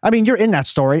stories. I mean, you're in that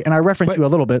story, and I referenced you a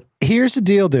little bit. Here's the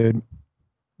deal, dude.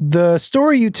 The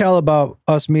story you tell about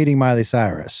us meeting Miley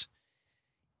Cyrus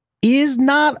is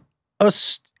not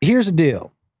here's the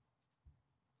deal.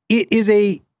 It is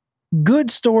a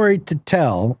good story to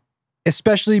tell,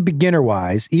 especially beginner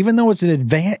wise, even though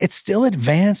it's still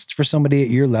advanced for somebody at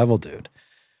your level, dude.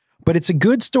 But it's a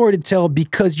good story to tell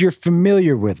because you're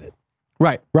familiar with it.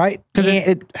 Right. Because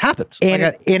it happens. And,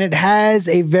 and it has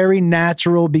a very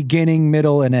natural beginning,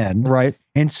 middle, and end. Right.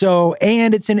 And so,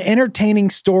 and it's an entertaining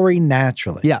story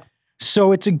naturally. Yeah.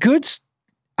 So it's a good,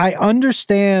 I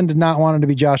understand not wanting to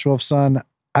be Josh Wolf's son.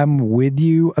 I'm with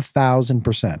you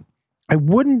 1,000%. I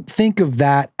wouldn't think of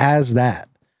that as that.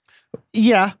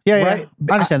 Yeah. Right?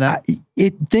 I understand that.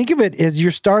 Think of it as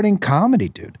you're starting comedy,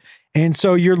 dude. And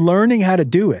so you're learning how to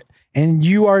do it. And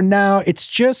you are now, it's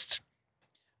just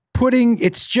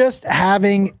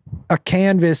having a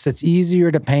canvas that's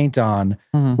easier to paint on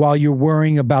while you're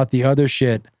worrying about the other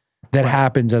shit that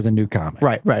happens as a new comic.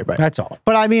 Right. That's all.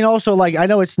 But I mean, also, like, I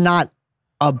know it's not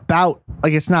about,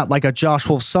 like, it's not like a Josh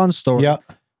Wolf's son story. Yeah.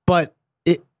 But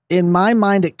in my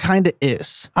mind, it kind of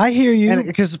is. I hear you.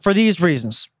 Because for these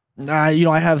reasons,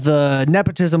 I have the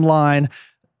nepotism line.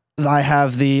 I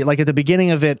have the, like, at the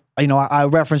beginning of it, I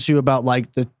referenced you about,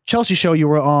 like, the Chelsea show you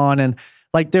were on. And,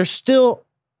 like, there's still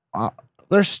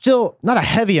not a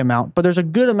heavy amount, but there's a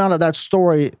good amount of that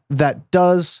story that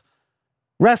does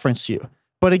reference you.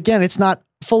 But again, it's not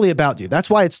fully about you. That's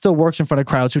why it still works in front of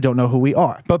crowds who don't know who we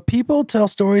are. But people tell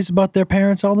stories about their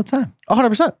parents all the time.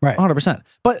 100%. Right. 100%.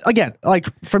 But again, like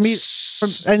for me,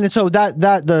 and so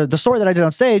the story that I did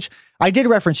on stage, I did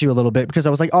reference you a little bit because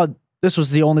I was like, oh, this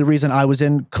was the only reason I was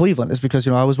in Cleveland is because,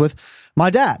 I was with my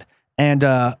dad. And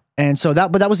so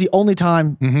that was the only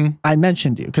time I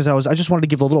mentioned you because I just wanted to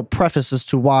give a little preface as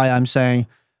to why I'm saying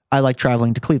I like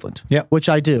traveling to Cleveland. Yeah. Which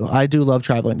I do. I do love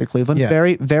traveling to Cleveland. Yeah.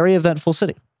 Very, very eventful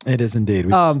city. It is indeed.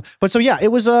 But so yeah, it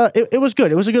was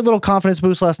good. It was a good little confidence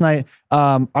boost last night.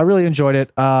 I really enjoyed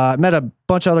it. Met a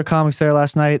bunch of other comics there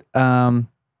last night.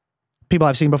 People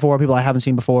I've seen before, people I haven't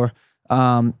seen before.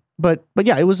 But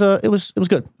yeah, it was good. It was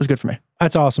good for me.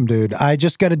 That's awesome, dude. I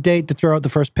just got a date to throw out the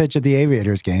first pitch at the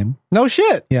Aviators game. No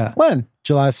shit. Yeah. When?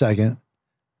 July 2nd.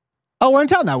 Oh, we're in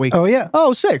town that week. Oh yeah.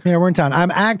 Oh, sick. Yeah, we're in town.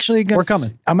 I'm actually gonna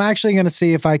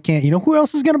see if I can't. You know who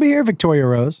else is gonna be here? Victoria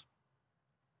Rose.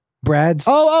 Brad's.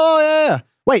 Oh, yeah.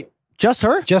 Wait, just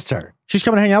her? Just her. She's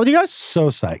coming to hang out with you guys? So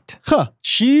psyched. Huh.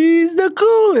 She's the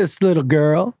coolest little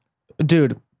girl.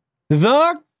 Dude.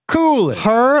 The coolest.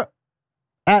 Her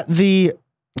at the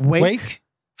wake?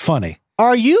 Funny.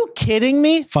 Are you kidding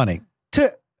me? Funny.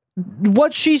 To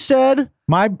what she said?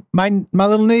 My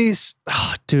little niece,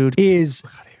 dude, is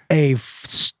a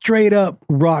straight up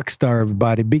rock star,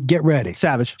 everybody. Get ready.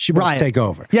 Savage. She will take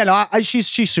over. Yeah, no,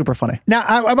 she's super funny. Now,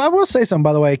 I will say something,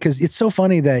 by the way, because it's so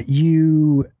funny that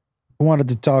you wanted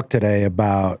to talk today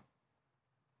about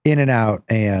In-N-Out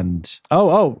and...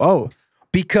 Oh.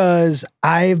 Because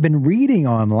I've been reading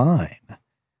online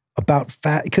about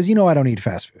because I don't eat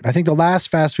fast food. I think the last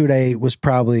fast food I ate was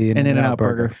probably an In-N-Out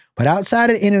burger. But outside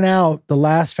of In-N-Out, the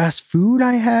last fast food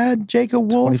I had,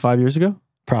 Jacob Wolf... 25 years ago?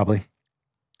 Probably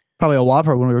a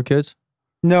Whopper when we were kids.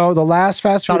 No, the last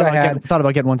fast food I had... Thought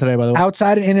about getting one today, by the way.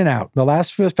 Outside of In-N-Out, the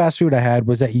last fast food I had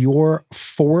was at your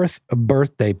 4th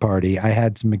birthday party. I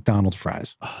had some McDonald's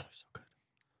fries. Oh, they're so good.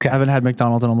 Okay. I haven't had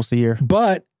McDonald's in almost a year.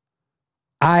 But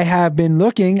I have been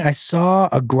looking. I saw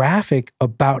a graphic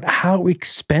about how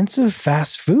expensive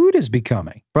fast food is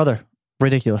becoming. Brother,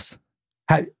 ridiculous.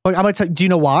 I'm gonna tell you, do you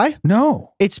know why?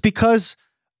 No. It's because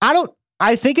I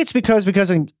think it's because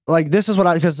this is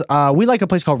what because we like a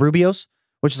place called Rubio's,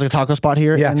 which is a taco spot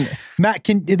here. Yeah. And Matt,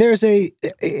 there's a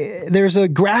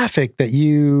graphic that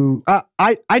you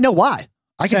I know why.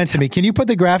 Sent to me. Can you put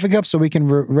the graphic up so we can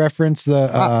reference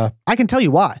the I can tell you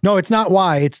why. No, it's not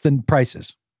why, it's the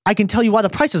prices. I can tell you why the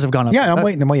prices have gone up. Yeah, I'm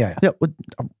waiting. Yeah,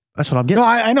 that's what I'm getting. No,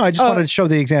 I know. I just wanted to show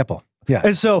the example. Yeah.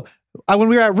 And so when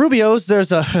we were at Rubio's,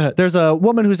 there's a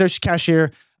woman who's there. She's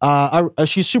cashier.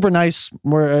 She's super nice.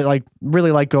 We're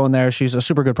really like going there. She's a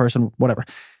super good person, whatever.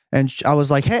 And I was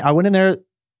like, hey, I went in there,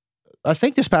 I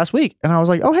think this past week. And I was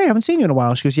like, oh, hey, I haven't seen you in a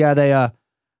while. She goes, yeah,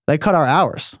 they cut our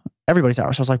hours, everybody's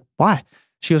hours. I was like, why?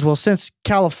 She goes, well, since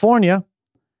California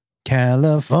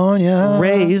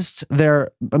raised their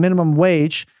minimum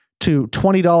wage to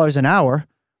 $20 an hour.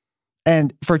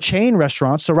 And for chain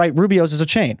restaurants, so right, Rubio's is a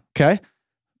chain, okay?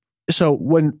 So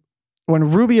when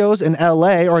Rubio's in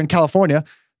LA or in California,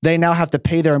 they now have to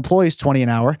pay their employees $20 an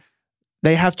hour.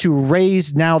 They have to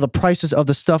raise now the prices of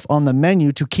the stuff on the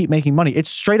menu to keep making money. It's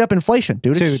straight up inflation,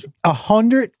 dude. Dude,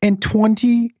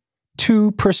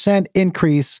 122%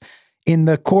 increase in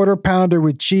the quarter pounder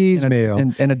with cheese meal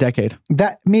in a decade.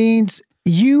 That means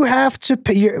you have to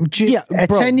pay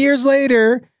 10 years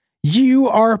later, you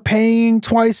are paying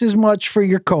twice as much for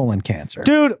your colon cancer.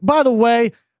 Dude, by the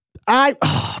way,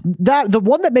 the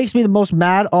one that makes me the most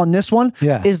mad on this one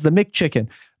is the McChicken.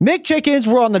 McChickens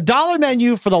were on the dollar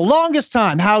menu for the longest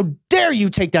time. How dare you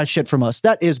take that shit from us?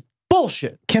 That is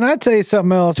bullshit. Can I tell you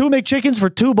something else? 2 McChickens for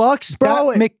 $2,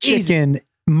 bro. That McChicken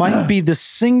might be the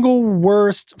single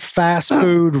worst fast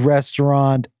food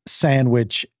restaurant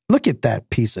sandwich. Look at that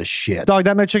piece of shit. Dog,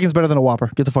 that McChicken's better than a Whopper.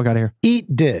 Get the fuck out of here.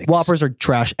 Eat dicks. Whoppers are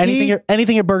trash.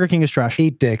 Anything at Burger King is trash.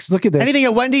 Eat dicks. Look at this. Anything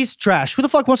at Wendy's, trash. Who the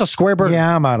fuck wants a square burger?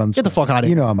 Yeah, I'm out on Get the fuck out of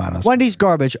here. You know I'm out on Wendy's,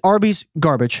 garbage. Arby's,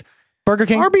 garbage. Burger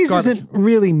King, Arby's garbage. isn't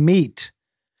really meat.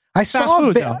 I saw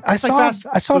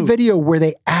a video where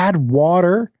they add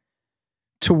water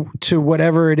to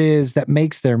whatever it is that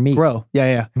makes their meat. Bro,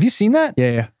 yeah. Have you seen that?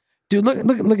 Yeah. Dude,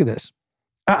 look at this.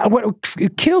 What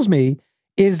it kills me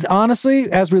is,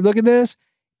 honestly, as we look at this,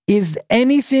 is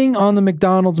anything on the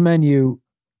McDonald's menu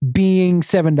being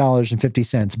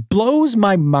 $7.50 blows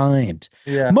my mind.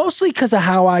 Yeah. Mostly because of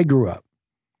how I grew up.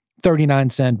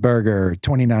 39-cent burger,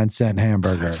 29-cent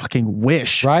hamburger. I fucking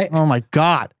wish. Right? Oh my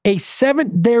God.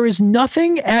 There is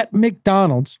nothing at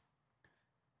McDonald's.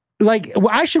 Like,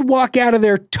 I should walk out of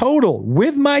there total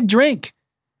with my drink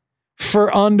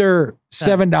for under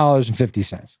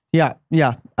 $7.50. Yeah,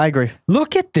 I agree.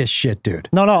 Look at this shit, dude.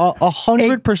 No,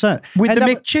 100%. With the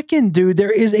McChicken, dude,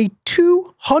 there is a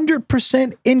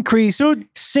 200% increase, dude,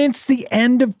 since the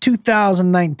end of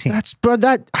 2019.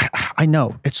 I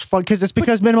know. It's fun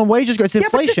because minimum wage is it's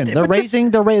inflation. They're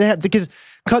raising the rate because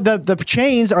the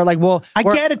chains are like, well, I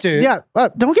get it, dude. Yeah,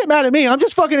 don't get mad at me. I'm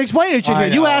just fucking explaining it to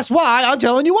you. You asked why, I'm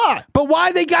telling you why. But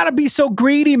why they gotta be so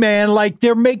greedy, man? Like,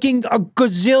 they're making a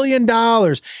gazillion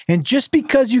dollars, and just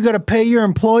because you gotta pay your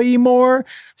employee more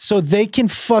so they can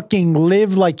fucking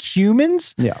live like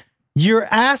humans, you're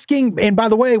asking. And by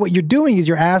the way, what you're doing is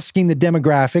you're asking the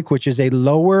demographic, which is a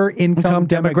lower income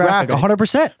demographic,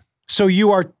 100%. So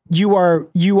you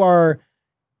are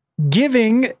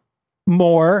giving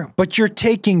more, but you're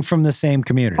taking from the same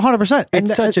community. 100%.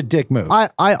 It's such a dick move. I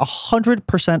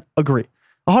 100% agree.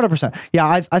 100%.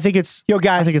 Yeah, I think it's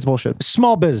guys, I think it's bullshit.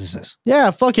 Small businesses.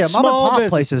 Yeah, fuck yeah. Small Mom and pop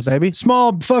places, baby.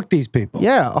 Fuck these people.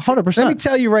 Yeah, 100%. Let me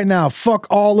tell you right now, fuck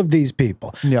all of these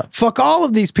people. Yeah. Fuck all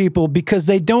of these people because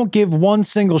they don't give one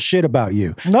single shit about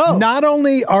you. No. Not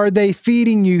only are they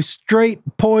feeding you straight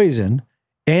poison,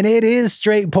 and it is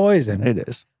straight poison. It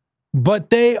is. But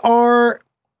they are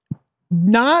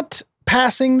not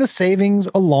passing the savings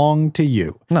along to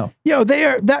you. No. They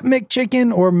are that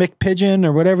McChicken or McPigeon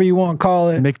or whatever you want to call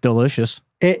it. McDelicious.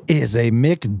 It is a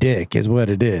McDick is what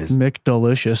it is.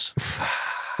 McDelicious.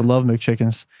 I love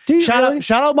McChickens.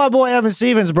 Shout out my boy Evan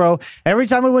Stevens, bro. Every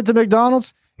time we went to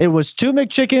McDonald's, it was 2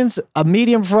 McChickens, a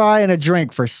medium fry, and a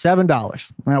drink for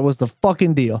 $7. That was the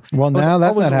fucking deal. Well, now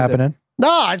that's not happening.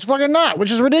 No, it's fucking not,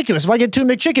 which is ridiculous. If I get 2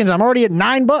 McChickens, I'm already at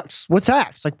 $9 with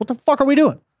tax. Like, what the fuck are we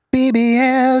doing?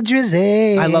 BBL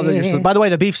Drizzy. I love that. By the way,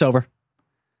 the beef's over.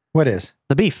 What is?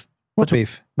 The beef. What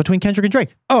beef? Between Kendrick and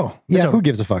Drake. Oh, yeah. Who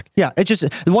gives a fuck? Yeah. It's just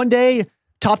one day,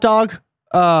 Top Dog,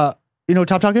 you know what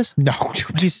Top Dog is? No.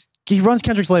 He runs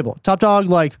Kendrick's label. Top Dog,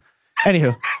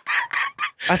 anywho.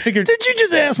 I figured. Did you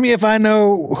just ask me if I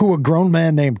know who a grown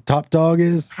man named Top Dog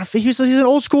is? He's an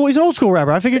old school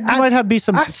rapper. I figured you might be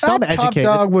some educated. Top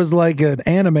Dog was like an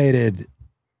animated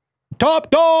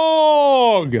Top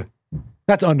Dog.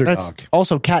 That's Underdog. That's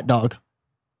also Cat Dog.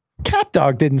 Cat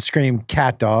Dog didn't scream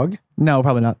Cat Dog. No,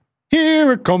 probably not.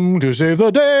 Here it come to save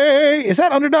the day. Is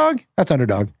that Underdog? That's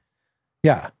Underdog.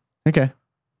 Yeah. Okay.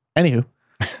 Anywho.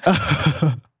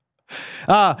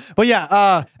 But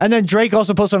yeah, and then Drake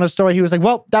also posted on a story. He was like,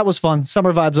 well, that was fun.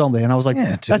 Summer vibes only. And I was like,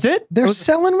 yeah, that's it? They're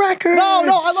selling records. No,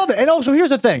 I love it. And also, here's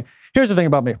the thing. Here's the thing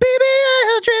about me.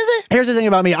 Here's the thing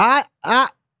about me. I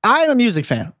am a music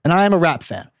fan and I am a rap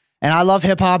fan and I love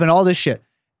hip hop and all this shit.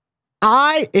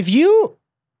 If you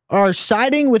are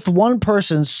siding with one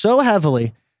person so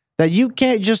heavily that you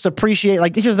can't just appreciate,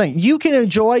 here's the thing, you can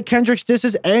enjoy Kendrick's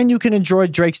disses and you can enjoy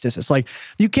Drake's disses.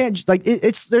 You can't,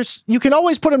 you can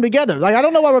always put them together. I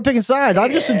don't know why we're picking sides. I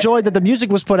just enjoyed that the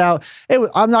music was put out.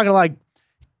 I'm not gonna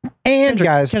and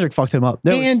Kendrick fucked him up.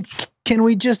 Can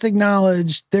we just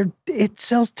acknowledge it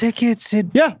sells tickets?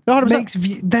 It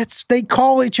 100%. They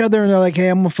call each other and they're like, hey,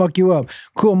 I'm gonna fuck you up.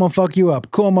 Cool, I'm gonna fuck you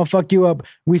up. Cool, I'm gonna fuck you up.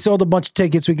 We sold a bunch of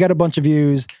tickets. We got a bunch of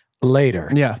views.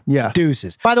 Later. Yeah.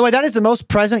 Deuces. By the way, that is the most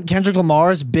present Kendrick Lamar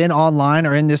has been online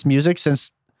or in this music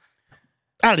since,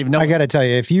 I don't even know. I gotta tell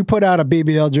you, if you put out a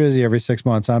BBL Drizzy every 6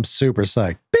 months, I'm super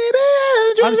psyched.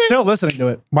 BBL Drizzy. I'm still listening to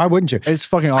it. Why wouldn't you? It's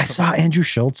fucking awesome. I saw Andrew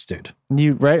Schultz, dude.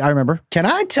 Right? I remember. Can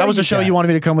I tell you? That was a show you wanted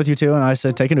me to come with you to, and I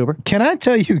said, take an Uber. Can I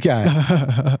tell you guys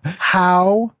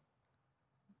how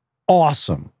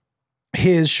awesome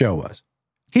his show was.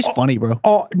 He's funny, bro.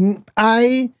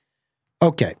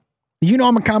 Okay. You know,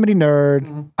 I'm a comedy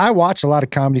nerd. I watch a lot of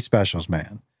comedy specials,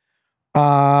 man.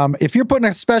 If you're putting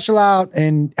a special out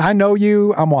and I know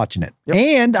you, I'm watching it. Yep.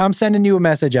 And I'm sending you a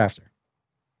message after.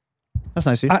 That's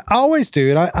nice of you. I always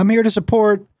do. I'm here to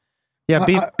support.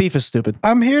 Yeah, beef is stupid.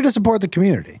 I'm here to support the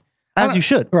community. As you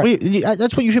should. Right.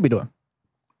 That's what you should be doing.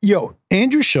 Yo,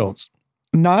 Andrew Schultz,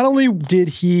 not only did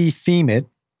he theme it,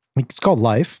 it's called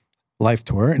Life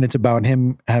Tour, and it's about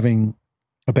him having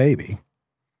a baby.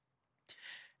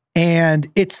 And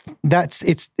it's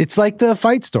like the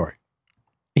Fight story.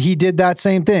 He did that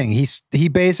same thing. He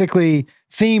basically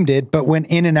themed it, but went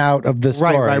in and out of the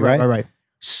story. Right.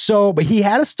 So, but he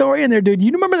had a story in there, dude.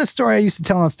 You remember the story I used to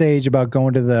tell on stage about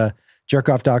going to the jerk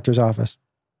off doctor's office?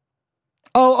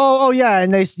 Oh, yeah.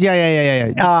 And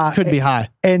yeah. Could be high.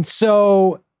 And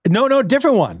so, no,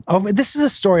 different one. Oh, this is a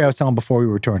story I was telling before we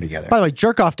were touring together. By the way,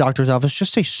 jerk off doctor's office,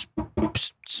 just say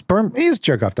sperm. He is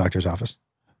jerk off doctor's office.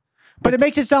 But it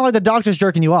makes it sound like the doctor's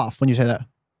jerking you off when you say that.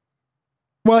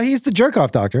 Well, he's the jerk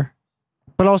off doctor.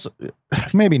 But also,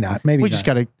 maybe not. Maybe we not. just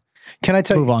got to. Can I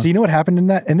tell you? So you know what happened in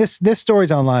that? And this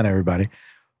story's online, everybody.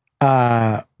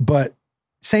 But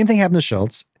same thing happened to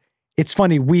Schultz. It's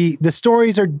funny. The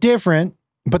stories are different,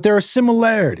 but there are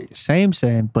similarities. Same,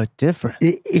 but different.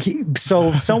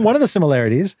 So one of the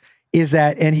similarities is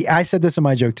that, and I said this in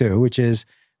my joke too, which is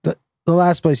the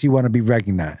last place you want to be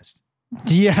recognized.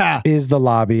 Yeah. Is the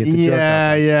lobby at the jerk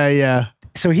off. Yeah.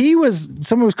 So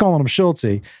someone was calling him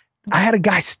Schultzy. I had a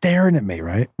guy staring at me,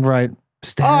 right? Right.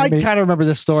 I kind of remember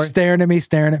this story. Staring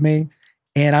at me.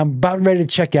 And I'm about ready to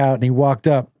check out. And he walked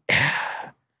up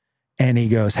and he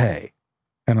goes, "Hey."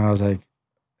 And I was like,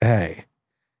 "Hey."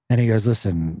 And he goes,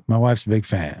 "Listen, my wife's a big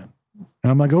fan."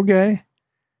 And I'm like, "Okay."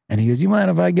 And he goes, "You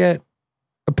mind if I get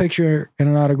a picture and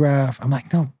an autograph?" I'm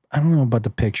like, "No, I don't know about the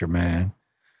picture, man."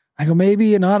 I go,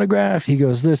 "Maybe an autograph?" He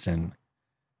goes, "Listen,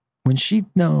 when she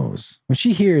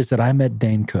hears that I met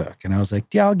Dane Cook," and I was like,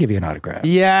 "Yeah, I'll give you an autograph."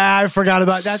 Yeah, I forgot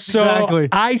about that. So exactly.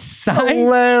 I signed.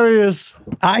 Hilarious.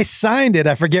 I signed it.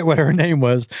 I forget what her name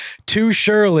was. To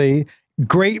Shirley.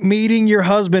 "Great meeting your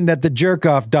husband at the jerk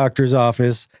off doctor's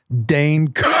office, Dane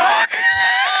Cook."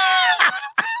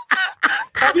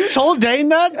 Have you told Dane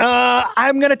that?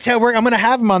 I'm gonna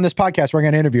have him on this podcast. We're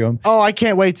gonna interview him. Oh, I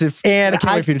can't wait to. And I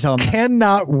can't wait for you to tell him.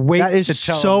 Cannot wait. That is to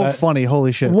tell so him that. funny.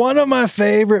 Holy shit! One of my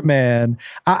favorite, man.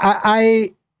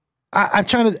 I'm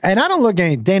trying to, and I don't look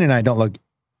any. Dane and I don't look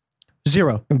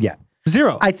zero. Yeah,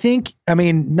 zero. I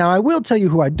mean, now I will tell you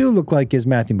who I do look like is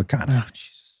Matthew McConaughey. Oh, Jesus.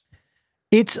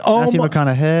 It's Matthew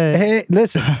McConaughey. Hey,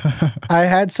 listen, I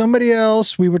had somebody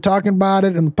else, we were talking about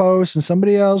it in the post, and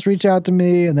somebody else reached out to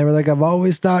me and they were like, "I've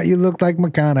always thought you looked like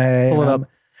McConaughey." Pull it up.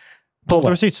 Pull up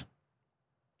the receipts.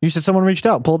 You said someone reached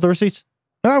out. Pull up the receipts.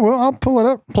 Oh, well, I'll pull it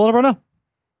up. Pull it up right now.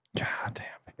 God damn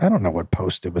it. I don't know what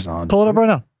post it was on. Pull it up right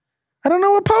now. I don't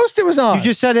know what post it was on. You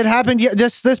just said it happened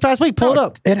this past week. Pull it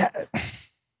up.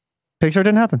 Pixar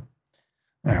didn't happen.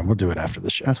 All right, we'll do it after the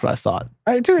show. That's what I thought.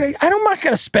 I'm not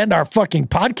going to spend our fucking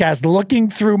podcast looking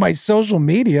through my social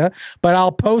media, but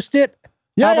I'll post it.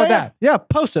 Yeah, How about that? Yeah,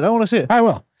 post it. I want to see it. I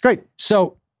will. Great.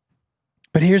 So,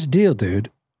 but here's the deal, dude.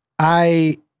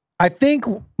 I think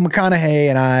McConaughey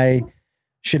and I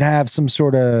should have some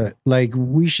sort of, like,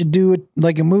 we should do it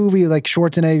like a movie like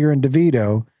Schwarzenegger and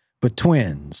DeVito, but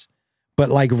twins. But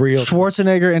like real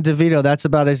Schwarzenegger and DeVito, that's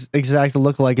about as exact a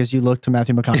look-alike as you look to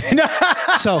Matthew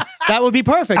McConaughey. So that would be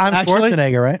perfect. I'm actually.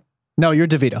 Schwarzenegger, right? No, you're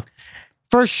DeVito.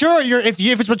 For sure, if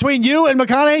it's between you and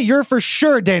McConaughey, you're for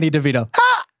sure Danny DeVito.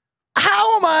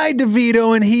 How am I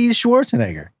DeVito and he's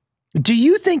Schwarzenegger? Do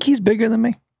you think he's bigger than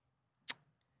me?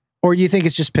 Or do you think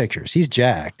it's just pictures? He's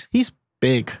jacked. He's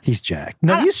big. He's jacked.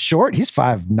 No, he's short. He's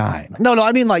 5'9". No,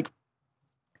 I mean like,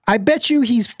 I bet you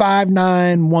he's 5'9",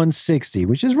 160,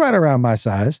 which is right around my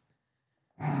size.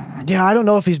 Yeah, I don't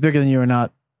know if he's bigger than you or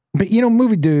not. But you know,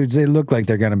 movie dudes, they look like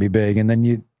they're gonna be big, and then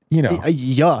you know,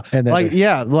 yeah, and then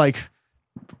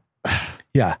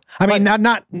yeah. I mean,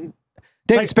 not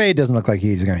David Spade doesn't look like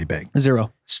he's gonna be big.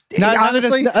 Zero.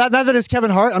 Honestly, now that it's Kevin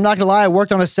Hart, I'm not gonna lie. I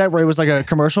worked on a set where it was like a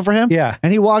commercial for him. Yeah,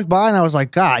 and he walked by, and I was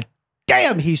like, God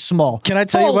damn, he's small. Can I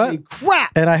tell you what? Holy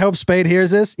crap! And I hope Spade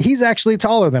hears this. He's actually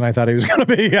taller than I thought he was gonna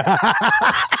be.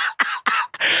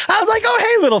 I was like, "Oh,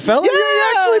 hey, little fella, you're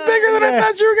actually bigger than I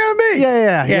thought you were gonna be."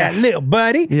 Yeah, little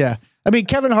buddy. Yeah, I mean,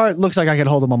 Kevin Hart looks like I could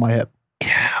hold him on my hip.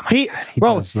 Yeah, he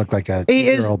does look like a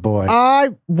 2-year-old boy.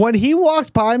 When he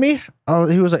walked by me,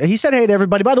 he said hey to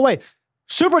everybody. By the way,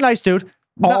 super nice dude.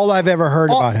 All I've ever heard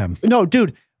about him. No,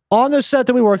 dude, on the set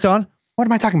that we worked on, What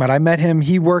am I talking about? I met him.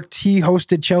 He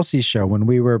hosted Chelsea's show when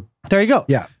we were. There you go.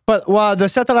 Yeah. But the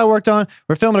set that I worked on,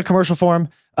 we're filming a commercial for him.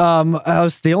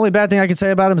 The only bad thing I can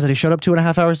say about him is that he showed up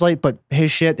 2.5 hours late, but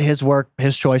his shit, his work,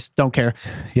 his choice, don't care.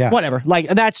 Yeah. Whatever. Like,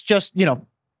 that's just,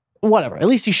 whatever. At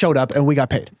least he showed up and we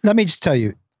got paid. Let me just tell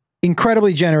you,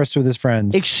 incredibly generous with his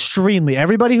friends. Extremely.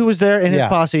 Everybody who was there in his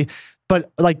posse, but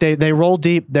like they roll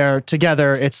deep. They're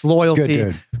together. It's loyalty.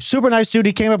 Good dude. Super nice dude.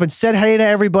 He came up and said hey to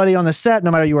everybody on the set.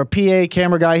 No matter you were a PA,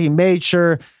 camera guy, he made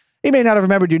sure. He may not have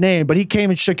remembered your name, but he came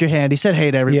and shook your hand. He said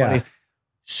hey to everybody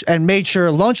and made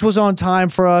sure lunch was on time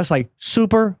for us. Like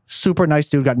super, super nice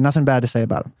dude. Got nothing bad to say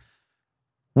about him.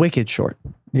 Wicked short.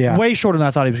 Yeah. Way shorter than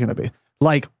I thought he was going to be.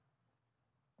 Like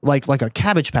a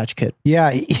Cabbage Patch Kid.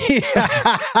 Yeah.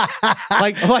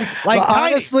 like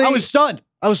honestly, I was stunned.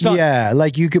 Yeah,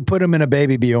 like you could put him in a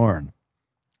baby Bjorn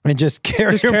and just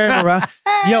carry him around.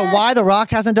 Yo, why The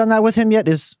Rock hasn't done that with him yet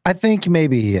is... I think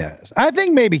maybe he has. I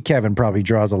think maybe Kevin probably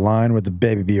draws a line with the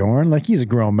baby Bjorn. Like, he's a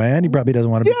grown man. He probably doesn't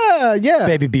want to be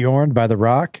baby Bjorn by The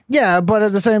Rock. Yeah, but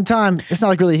at the same time, it's not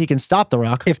like really he can stop The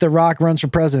Rock. If The Rock runs for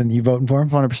president, you voting for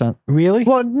him? 100%. Really?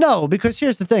 Well, no, because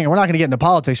here's the thing. We're not going to get into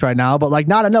politics right now, but like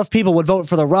not enough people would vote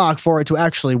for The Rock for it to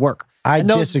actually work. I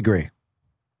disagree.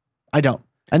 I don't.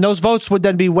 And those votes would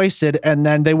then be wasted, and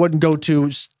then they wouldn't go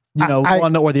to,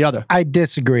 one or the other. I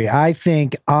disagree. I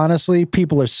think, honestly,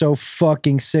 people are so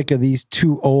fucking sick of these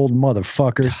two old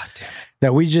motherfuckers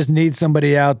that we just need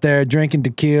somebody out there drinking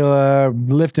tequila,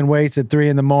 lifting weights at 3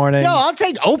 a.m. Yo, I'll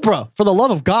take Oprah, for the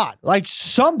love of God. Like,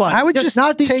 somebody. I would just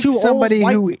not take somebody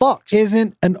who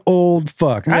isn't an old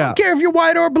fuck. I don't care if you're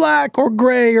white or black or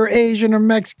gray or Asian or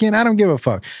Mexican. I don't give a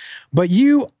fuck. But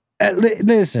you,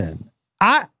 listen,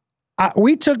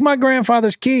 we took my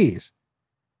grandfather's keys.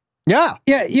 Yeah.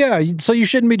 So you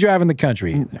shouldn't be driving the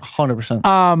country.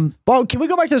 100%. Well, can we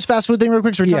go back to this fast food thing real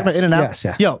quick? So we're talking about In-N-Out. Yes,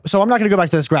 yeah. Yo, so I'm not going to go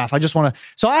back to this graph. I just want to.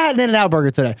 So I had an In-N-Out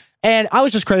burger today, and I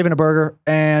was just craving a burger.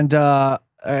 And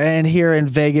here in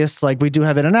Vegas, like we do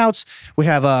have In-N-Outs. We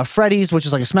have Freddy's, which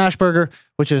is like a smash burger,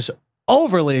 which is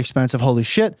overly expensive. Holy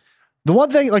shit. The one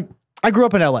thing, like, I grew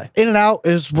up in LA. In-N-Out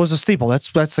was a staple.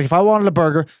 That's like if I wanted a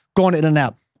burger, going to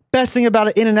In-N-Out. Best thing about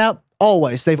it, In-N-Out.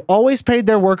 They've always paid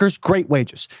their workers great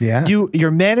wages. Yeah. Your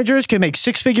managers can make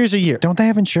 6 figures a year. Don't they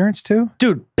have insurance too?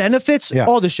 Dude, benefits,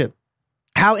 all this shit.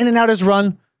 How In-N-Out is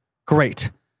run,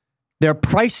 great. Their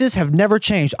prices have never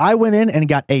changed. I went in and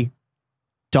got a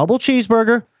double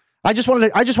cheeseburger. I just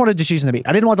wanted the cheese and the meat.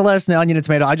 I didn't want the lettuce and the onion and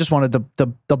tomato. I just wanted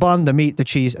the bun, the meat, the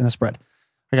cheese, and the spread.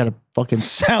 I got a fucking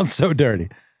sounds so dirty.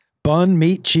 Bun,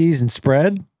 meat, cheese, and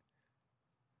spread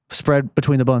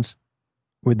between the buns.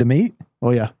 With the meat? Oh,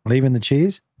 yeah. Leaving the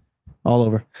cheese? All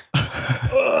over.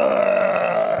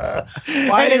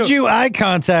 Why did you eye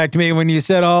contact me when you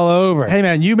said all over? Hey,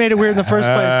 man, you made it weird in the first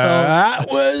place. So that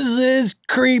was as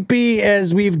creepy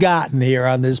as we've gotten here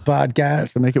on this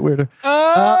podcast. To make it weirder.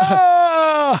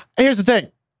 Here's the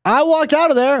thing. I walked out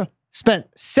of there, spent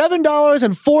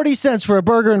 $7.40 for a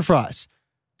burger and fries.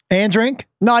 And drink?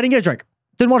 No, I didn't get a drink.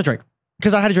 Didn't want a drink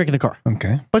because I had a drink in the car.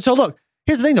 Okay. But so look.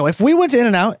 Here's the thing, though. If we went to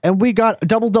In-N-Out and we got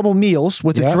double meals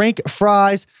with a drink,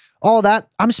 fries, all that,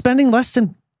 I'm spending less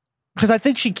than... Because I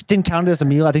think she didn't count it as a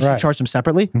meal. I think she charged them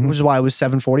separately, which is why it was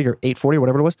 $7.40 or $8.40 or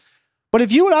whatever it was. But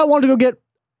if you and I wanted to go get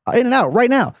In-N-Out right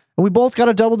now, and we both got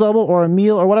a double or a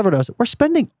meal or whatever it is, we're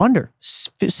spending under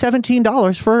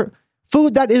 $17 for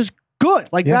food that is good.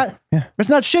 Like that. Yeah. It's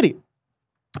not shitty.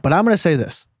 But I'm going to say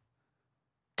this.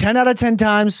 10 out of 10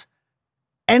 times,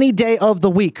 any day of the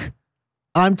week,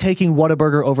 I'm taking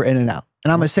Whataburger over In-N-Out.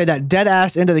 And I'm going to say that dead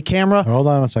ass into the camera. Hold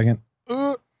on a second.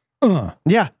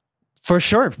 Yeah, for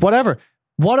sure. Whatever.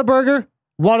 Whataburger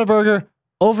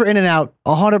over In-N-Out,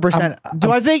 100%.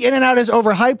 Do I think In-N-Out is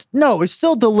overhyped? No, it's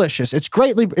still delicious.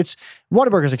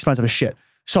 Whataburger's expensive as shit.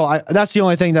 So that's the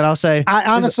only thing that I'll say. I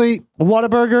honestly,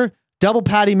 Whataburger, double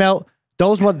patty melt,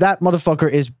 that motherfucker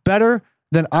is better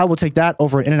than I will take that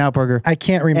over an In-N-Out burger. I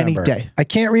can't remember. Any day. I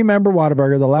can't remember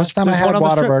Whataburger. The last time I had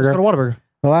Whataburger,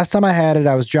 the last time I had it,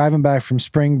 I was driving back from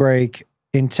spring break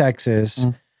in Texas,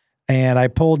 and I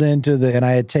pulled into and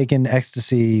I had taken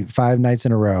ecstasy 5 nights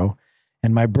in a row,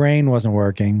 and my brain wasn't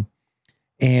working,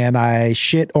 and I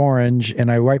shit orange, and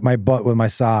I wiped my butt with my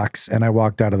socks, and I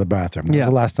walked out of the bathroom. That was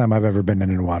the last time I've ever been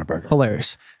in a Whataburger.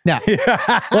 Hilarious. Now,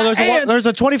 well, there's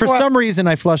a 24. For some reason,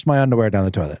 I flushed my underwear down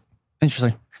the toilet.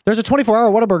 Interesting. There's a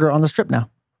 24-hour Whataburger on the Strip now.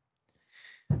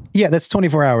 Yeah, that's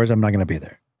 24 hours. I'm not going to be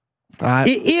there.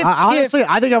 Honestly,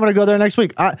 I think I'm going to go there next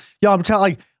week. I'm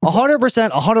telling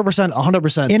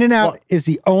 100%. In-N-Out is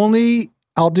the only,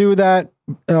 I'll do that,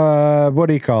 what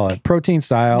do you call it? Protein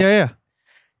style. Yeah.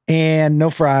 And no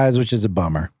fries, which is a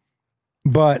bummer.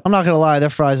 But I'm not gonna lie, their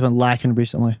fries have been lacking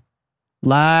recently.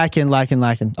 Lacking. I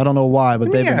don't know why, but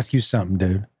let me ask you something,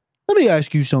 dude. Let me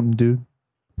ask you something, dude.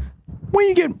 When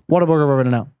you get Whataburger over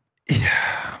and out.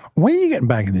 when you getting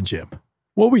back in the gym?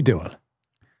 What we doing?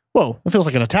 Whoa, it feels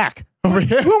like an attack over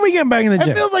here. When we getting back in the It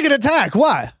gym? feels like an attack.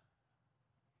 Why?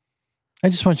 I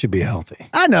just want you to be healthy.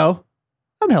 I know.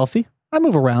 I'm healthy. I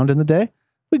move around in the day.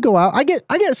 We go out. I get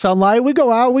sunlight. We go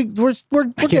out. We're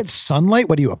I get sunlight?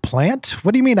 What are you, a plant?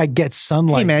 What do you mean I get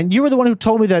sunlight? Hey man, you were the one who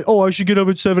told me that. Oh, I should get up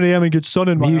at 7 a.m. and get sun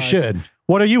in my eyes. You should.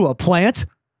 What are you, a plant?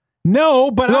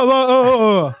 No, but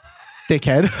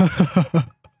Dickhead.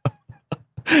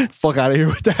 Fuck out of here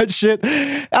with that shit.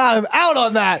 I'm out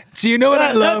on that. So you know what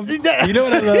I love? You know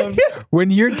what I love? When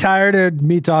you're tired of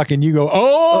me talking, you go,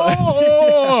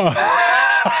 oh.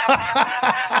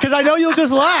 Because I know you'll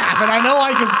just laugh, and I know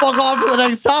I can fuck off to the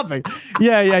next topic.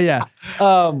 Yeah.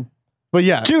 But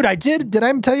yeah, Dude, I did. Did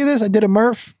I tell you this? I did a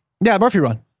Murph. yeah, Murphy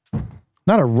run.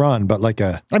 Not a run, but like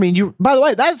a. I mean, you. By the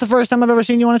way, that's the first time I've ever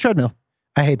seen you on a treadmill.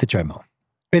 I hate the treadmill.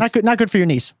 It's Not good for your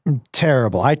knees.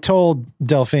 terrible. I told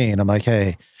Delphine, I'm like,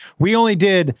 hey, we only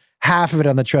did half of it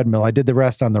on the treadmill. I did the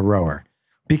rest on the rower.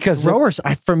 Because Rowers,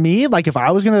 for me, like if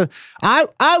I was gonna,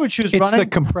 I would choose it's running. the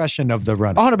compression of the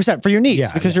run. 100% for your knees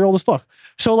Yeah, because yeah. you're old as fuck.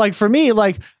 So like for me,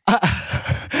 like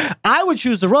I would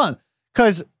choose the run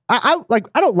because I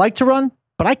don't like to run,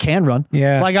 but I can run.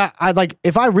 Yeah. Like I like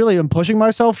if I really am pushing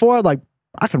myself for it, like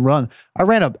I can run. I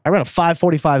ran a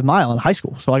 5:45 mile in high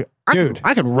school, so like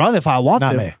I can run if I want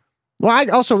Not to. me. Well, I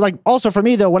also for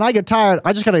me though, when I get tired,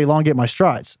 I just gotta elongate my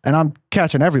strides, and I'm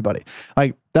catching everybody.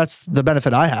 Like that's the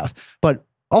benefit I have. But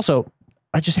also,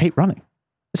 I just hate running.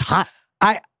 It's hot.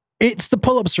 It's the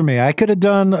pull-ups for me. I could have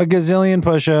done a gazillion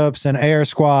push-ups and air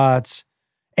squats.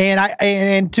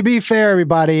 And to be fair,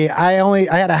 everybody, I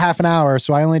had a half an hour,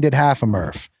 so I only did half a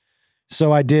Murph.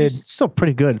 So I did It's still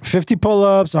pretty good. 50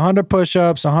 pull-ups, 100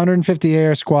 push-ups, 150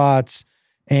 air squats,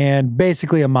 and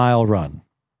basically a mile run.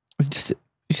 Do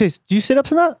you sit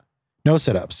ups in that? No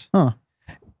sit-ups. Huh.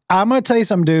 I'm going to tell you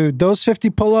something, dude. Those 50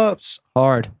 pull-ups,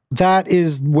 Hard. that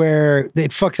is where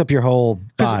it fucks up your whole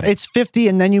body. It's 50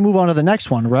 and then you move on to the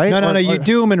next one, right? No. You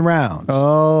do them in rounds.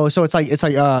 Oh, so it's like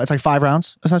 5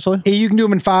 rounds essentially. You can do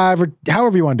them in 5 or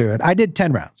however you want to do it. I did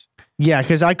 10 rounds. Yeah,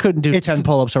 because I couldn't do 10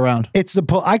 pull-ups around. It's the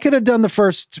pull. I could have done the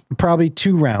first probably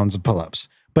 2 rounds of pull-ups,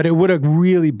 but it would have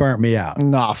really burnt me out.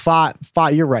 Nah, 5.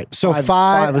 You're right. So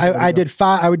 5 I did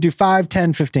 5. I would do 5,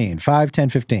 10, 15. 5, 10,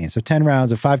 15. So 10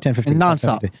 rounds of 5, 10, 15.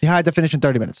 Nonstop. You had to finish in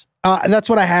 30 minutes. That's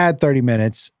what I had, 30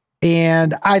 minutes.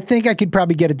 And I think I could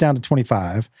probably get it down to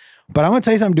 25. But I'm going to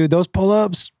tell you something, dude. Those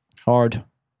pull-ups, Hard.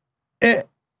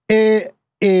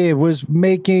 it was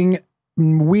making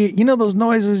weird, you know those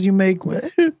noises you make?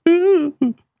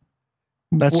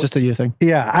 That's just a you thing.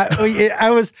 Yeah, I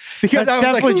was because That's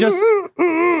I was definitely like, just.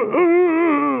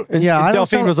 Yeah, I don't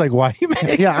Delphine sound, was like, "Why are you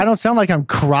making?" yeah, I don't sound like I'm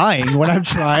crying when I'm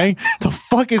trying. The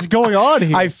fuck is going on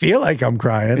here? I feel like I'm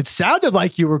crying. It sounded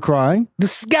like you were crying. The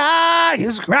sky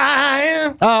is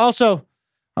crying. Also,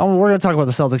 we're gonna talk about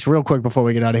the Celtics real quick before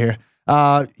we get out of here.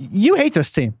 You hate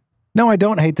this team. No, I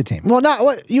don't hate the team. Well, not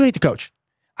what you hate the coach.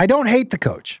 I don't hate the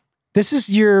coach. This is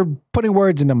you're putting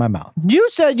words into my mouth. You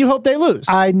said you hope they lose.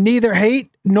 I neither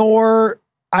hate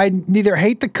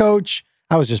the coach.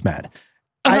 I was just mad.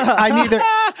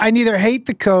 I neither hate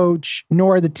the coach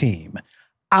nor the team.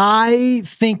 I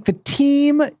think the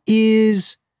team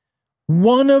is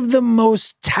one of the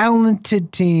most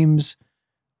talented teams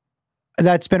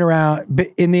that's been around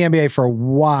in the NBA for a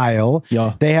while.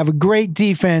 Yeah. They have a great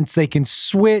defense. They can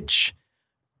switch.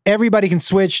 Everybody can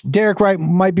switch. Derek White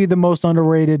might be the most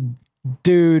underrated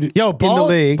dude in the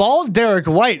league. Bald Derek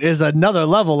White is another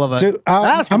level of a Dude, I'm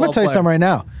basketball going to tell you player. something right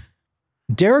now.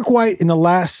 Derek White in the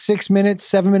last 6 minutes,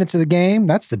 7 minutes of the game,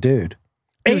 that's the dude.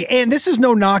 And this is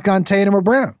no knock on Tatum or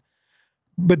Brown.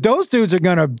 But those dudes are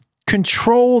going to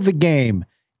control the game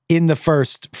in the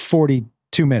first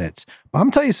 42 minutes. But I'm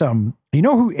going to tell you something. You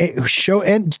know who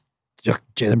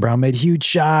Jaylen Brown made huge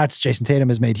shots. Jason Tatum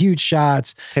has made huge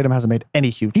shots. Tatum hasn't made any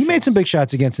huge. He made some big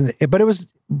shots against him,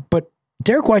 but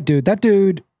Derek White, dude, that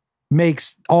dude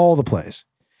makes all the plays.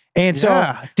 And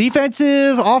so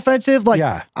defensive, offensive, like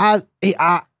Yeah.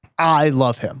 I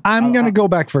love him. I'm going to go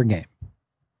back for a game.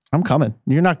 I'm coming.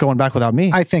 You're not going back without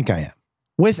me. I think I am.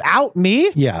 Without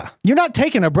me? Yeah. You're not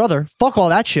taking a brother. Fuck all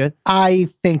that shit. I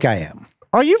think I am.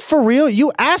 Are you for real?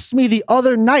 You asked me the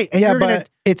other night, and Yeah, you're but gonna.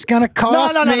 it's going to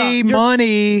cost No. me You're-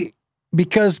 money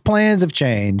because plans have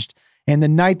changed and the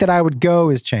night that I would go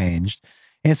has changed.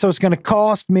 And so it's going to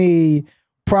cost me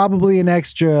probably an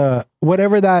extra,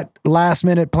 whatever that last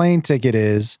minute plane ticket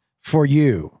is for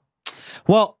you.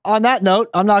 Well, on that note,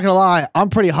 I'm not gonna lie, I'm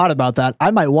pretty hot about that.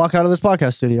 I might walk out of this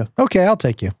podcast studio. Okay, I'll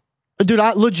take you. Dude,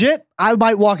 I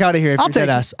might walk out of here if I'll you're dead take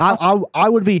ass. I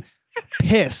would be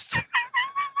pissed.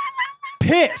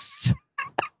 Pissed.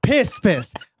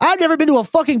 I've never been to a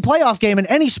fucking playoff game in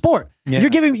any sport. Yeah.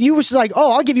 You was like,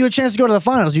 oh, I'll give you a chance to go to the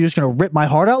finals. You're just gonna rip my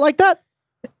heart out like that?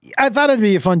 I thought it'd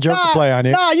be a fun joke to play on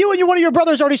you. Nah, you and one of your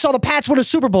brothers already saw the Pats win a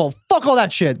Super Bowl. Fuck all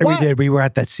that shit. We did. We were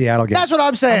at that Seattle game. That's what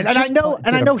I'm saying. And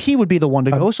I know he would be the one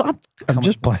to go. So I'm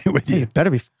just playing with you. You better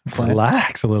be playing.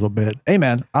 Relax a little bit. Hey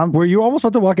man, Were you almost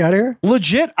about to walk out of here?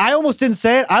 legit. I almost didn't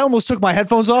say it. I almost took my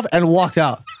headphones off and walked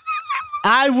out.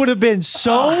 I would have been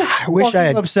so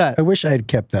upset. I wish I had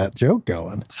kept that joke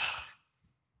going.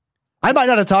 I might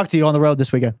not have talked to you on the road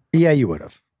this weekend. Yeah, you would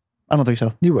have. I don't think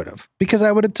so. You would have. Because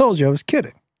I would have told you I was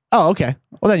kidding. Oh, okay.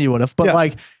 Well, then you would have. But Yeah.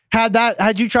 like,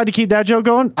 had you tried to keep that joke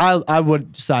going, I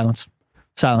would silence.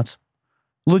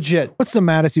 Legit. What's the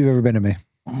maddest you've ever been to me?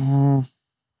 I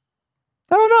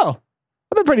don't know.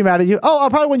 I've been pretty mad at you. Oh,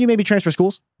 probably when you made me transfer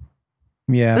schools.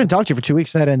 I Yeah. didn't talk to you for 2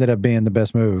 weeks. That ended up being the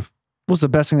best move. It was the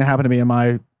best thing that happened to me in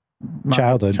my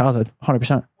Childhood.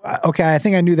 100%. Okay, I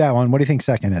think I knew that one. What do you think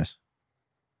second is?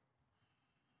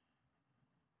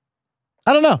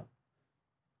 I don't know.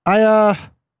 I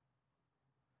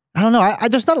don't know. I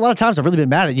there's not a lot of times I've really been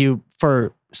mad at you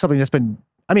for something that's been.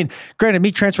 I mean, granted,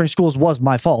 me transferring schools was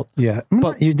my fault. Yeah.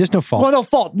 But- There's no fault. Well, no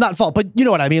fault, not fault, but you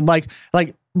know what I mean. But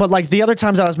the other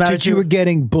times I was mad Dude, at you you. were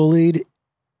getting bullied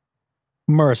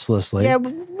mercilessly. Yeah,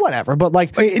 whatever. But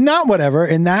like, Not whatever.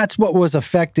 And that's what was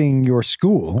affecting your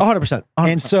school. 100%.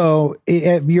 And so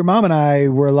your mom and I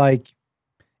were like,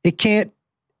 it can't,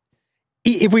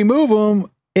 if we move him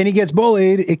and he gets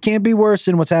bullied, it can't be worse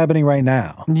than what's happening right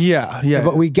now. Yeah.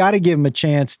 But we got to give him a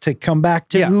chance to come back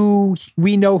to who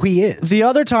we know he is. The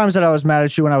other times that I was mad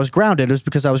at you when I was grounded was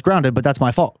because I was grounded, but that's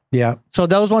my fault. Yeah. So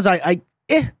those ones I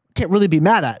can't really be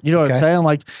mad at. You know what I'm saying?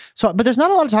 Like, so, but there's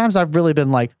not a lot of times I've really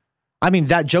been like, I mean,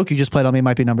 that joke you just played on me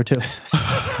might be number 2.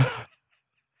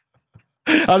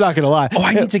 I'm not gonna lie. Oh,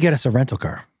 I need to get us a rental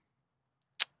car.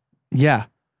 Yeah.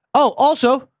 Oh,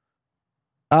 also,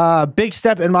 big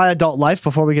step in my adult life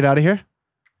before we get out of here.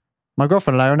 My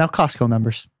girlfriend and I are now Costco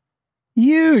members.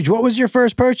 Huge. What was your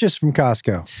first purchase from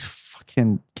Costco?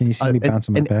 Fucking. Can you see me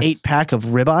bouncing my an back? 8-pack of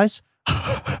ribeyes.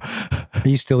 Are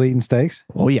you still eating steaks?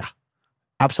 Oh yeah,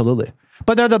 absolutely.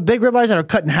 But they're the big ribeyes that are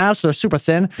cut in half, so they're super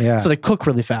thin. Yeah. So they cook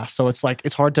really fast. So it's like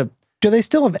it's hard to. Do they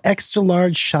still have extra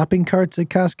large shopping carts at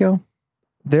Costco?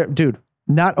 Dude.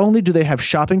 Not only do they have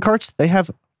shopping carts, they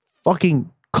have fucking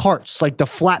carts, like the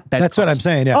flatbed. That's what I'm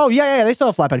saying. Yeah. Oh yeah. They still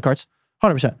have flatbed carts.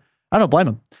 100%. I don't blame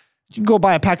them. You can go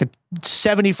buy a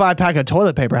 75 pack of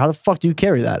toilet paper. How the fuck do you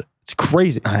carry that? It's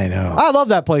crazy. I know. I love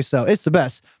that place though. It's the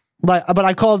best. But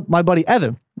I called my buddy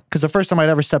Evan because the first time I'd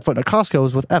ever stepped foot in a Costco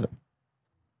was with Evan.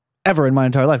 Ever in my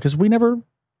entire life because we never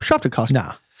shopped at Costco.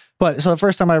 Nah. But so the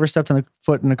first time I ever stepped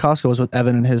foot in a Costco was with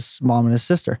Evan and his mom and his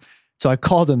sister. So I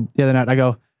called him the other night. I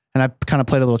go and I kind of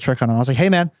played a little trick on him. I was like, "Hey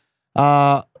man,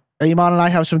 Iman and I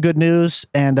have some good news,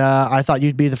 and I thought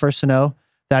you'd be the first to know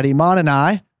that Iman and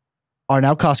I are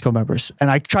now Costco members." And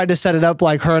I tried to set it up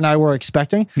like her and I were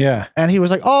expecting. Yeah. And he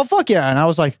was like, "Oh fuck yeah!" And I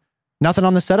was like, "Nothing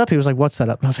on the setup." He was like, "What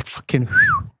setup?" And I was like, "Fucking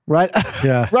right,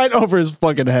 Yeah. right over his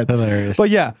fucking head." Hilarious. But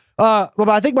yeah, but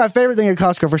I think my favorite thing at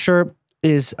Costco for sure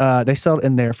is they sell it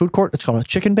in their food court. It's called a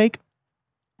chicken bake.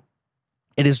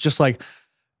 It is just like,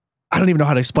 I don't even know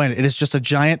how to explain it. It is just a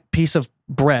giant piece of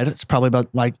bread. It's probably about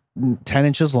like 10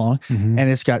 inches long, Mhm. and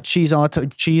it's got cheese on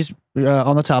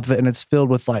the top of it, and it's filled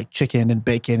with like chicken and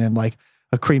bacon and like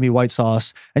a creamy white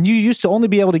sauce. And you used to only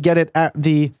be able to get it at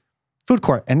the food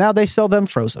court, and now they sell them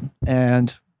frozen.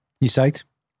 And You psyched?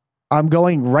 I'm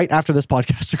going right after this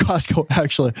podcast to Costco.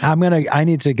 Actually, I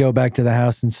need to go back to the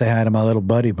house and say hi to my little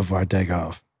buddy before I take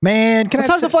off. Man, what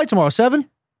time's the flight tomorrow? 7?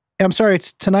 I'm sorry,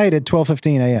 it's tonight at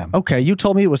 12:15 a.m. Okay, you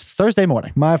told me it was Thursday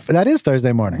morning. That is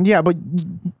Thursday morning. Yeah, but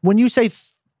when you say,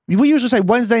 we usually say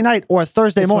Wednesday night or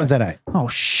Thursday It's morning. Wednesday night. Oh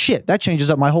shit, that changes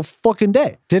up my whole fucking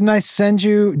day. Didn't I send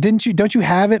you? Don't you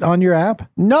have it on your app?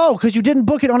 No, because you didn't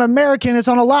book it on American. It's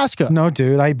on Alaska. No,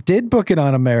 dude, I did book it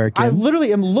on American. I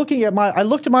literally am looking at I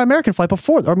looked at my American flight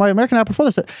before, or my American app before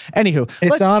this. Anywho,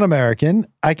 it's on American.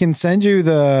 I can send you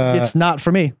the. It's not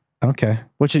for me, okay.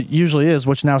 which it usually is,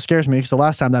 which now scares me because the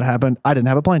last time that happened, I didn't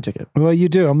have a plane ticket. Well, you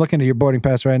do. I'm looking at your boarding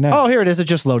pass right now. Oh, here it is. It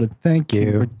just loaded. Thank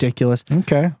you. Ridiculous.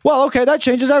 Okay. Well, okay, that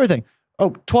changes everything.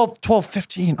 Oh,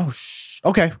 12:15. Oh,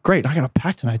 okay, great. I got to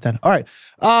pack tonight then. All right.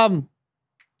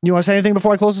 You want to say anything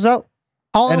before I close this out?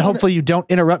 And hopefully you don't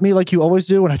interrupt me like you always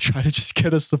do when I try to just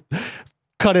get us to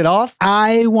cut it off.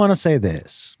 I want to say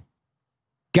this.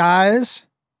 Guys,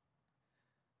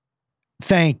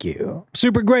 thank you.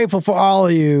 Super grateful for all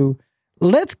of you.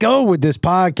 Let's go with this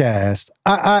podcast.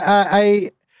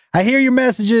 I hear your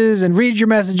messages and read your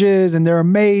messages, and they're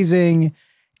amazing.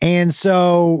 And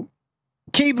so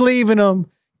keep leaving them.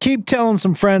 Keep telling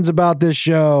some friends about this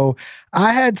show.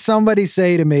 I had somebody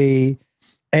say to me,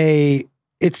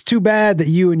 it's too bad that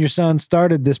you and your son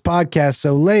started this podcast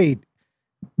so late.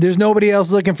 There's nobody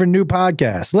else looking for new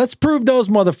podcasts. Let's prove those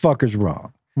motherfuckers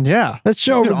wrong. Yeah. Let's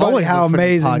show everybody how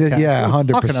amazing this. Yeah,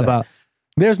 100%.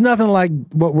 There's nothing like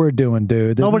what we're doing,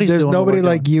 dude. There's nobody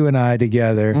like you and I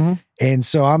together. Mm-hmm. And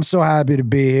so I'm so happy to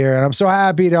be here. And I'm so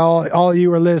happy that all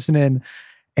you are listening.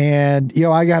 And,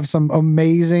 I got some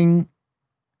amazing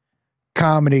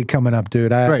comedy coming up,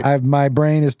 dude. My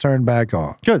brain is turned back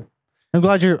on. Good. I'm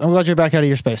glad you're back out of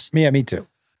your space. Yeah, me too.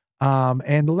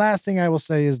 And the last thing I will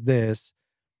say is this.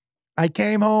 I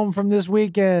came home from this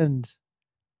weekend.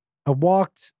 I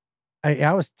walked.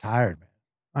 I was tired, man.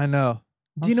 I know.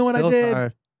 Do you know what I did?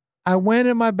 Tired. I went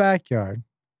in my backyard.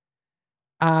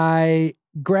 I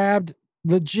grabbed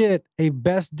legit a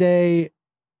Best Day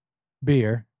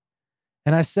beer,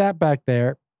 and I sat back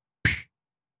there,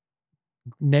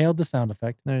 nailed the sound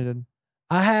effect. No, you didn't.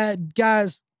 I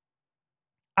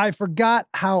forgot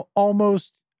how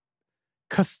almost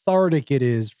cathartic it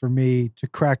is for me to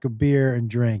crack a beer and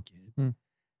drink it.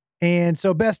 And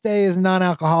so Best Day is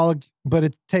non-alcoholic, but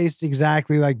it tastes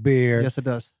exactly like beer. Yes, it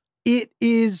does. It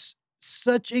is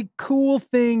such a cool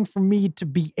thing for me to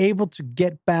be able to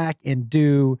get back and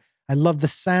do. I love the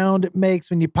sound it makes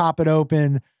when you pop it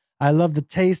open. I love the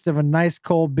taste of a nice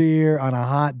cold beer on a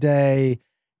hot day.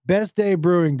 Best Day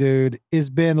Brewing, dude,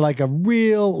 has been like a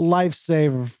real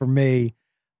lifesaver for me.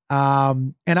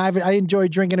 And I enjoy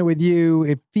drinking it with you.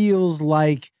 It feels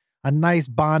like a nice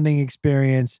bonding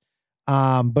experience.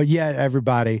 But yeah,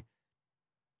 everybody,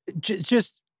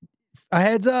 just a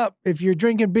heads up. If you're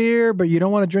drinking beer, but you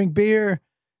don't want to drink beer,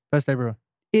 Best Day Brewing.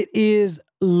 It is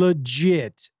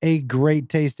legit a great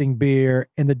tasting beer.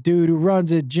 And the dude who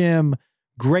runs it, Jim,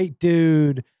 great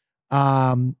dude.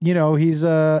 He's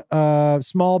a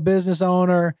small business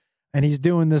owner, and he's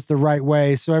doing this the right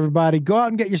way. So everybody, go out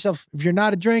and get yourself, if you're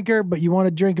not a drinker, but you want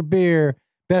to drink a beer,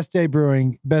 Best Day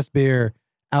Brewing, best beer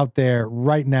out there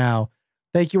right now.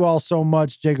 Thank you all so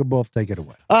much. Jacob Wolf, take it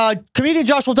away.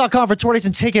 ComedianJoshWolf.com for tour dates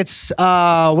and tickets. We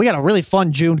got a really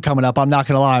fun June coming up. I'm not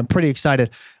going to lie. I'm pretty excited.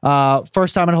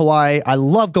 First time in Hawaii. I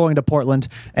love going to Portland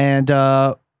and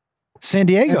San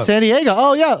Diego.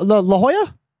 Oh, yeah. La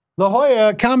Jolla? La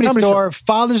Jolla Comedy Store,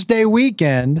 Father's Day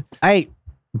weekend. Hey.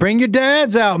 Bring your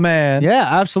dads out, man. Yeah,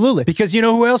 absolutely. Because you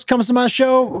know who else comes to my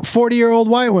show? 40-year-old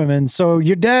white women. So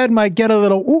your dad might get a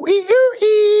little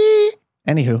ooh-ee.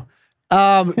 Anywho.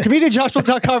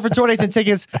 ComedianJoshWolf.com for tour dates and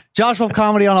tickets. Josh Wolf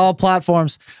Comedy on all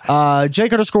platforms.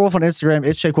 Jake_Wolf on Instagram.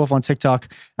 It's Jake Wolf on TikTok.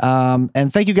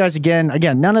 And thank you guys again.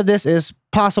 Again, none of this is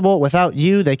possible without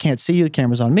you. They can't see you. The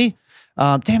camera's on me.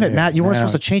 Damn it, Matt. You weren't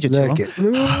supposed to change it to him.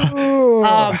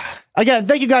 Again,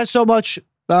 thank you guys so much.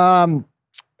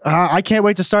 I can't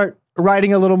wait to start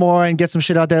writing a little more and get some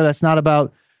shit out there that's not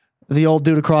about the old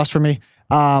dude across from me.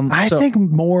 I think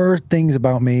more things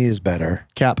about me is better.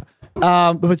 Cap.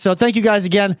 But so thank you guys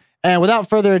again. And without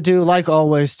further ado, like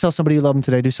always, tell somebody you love them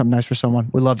today. Do something nice for someone.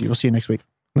 We love you. We'll see you next week.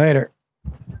 Later.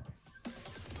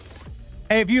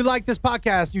 Hey, if you like this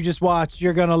podcast you just watched,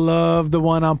 you're going to love the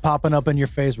one I'm popping up in your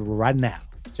face right now.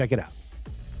 Check it out.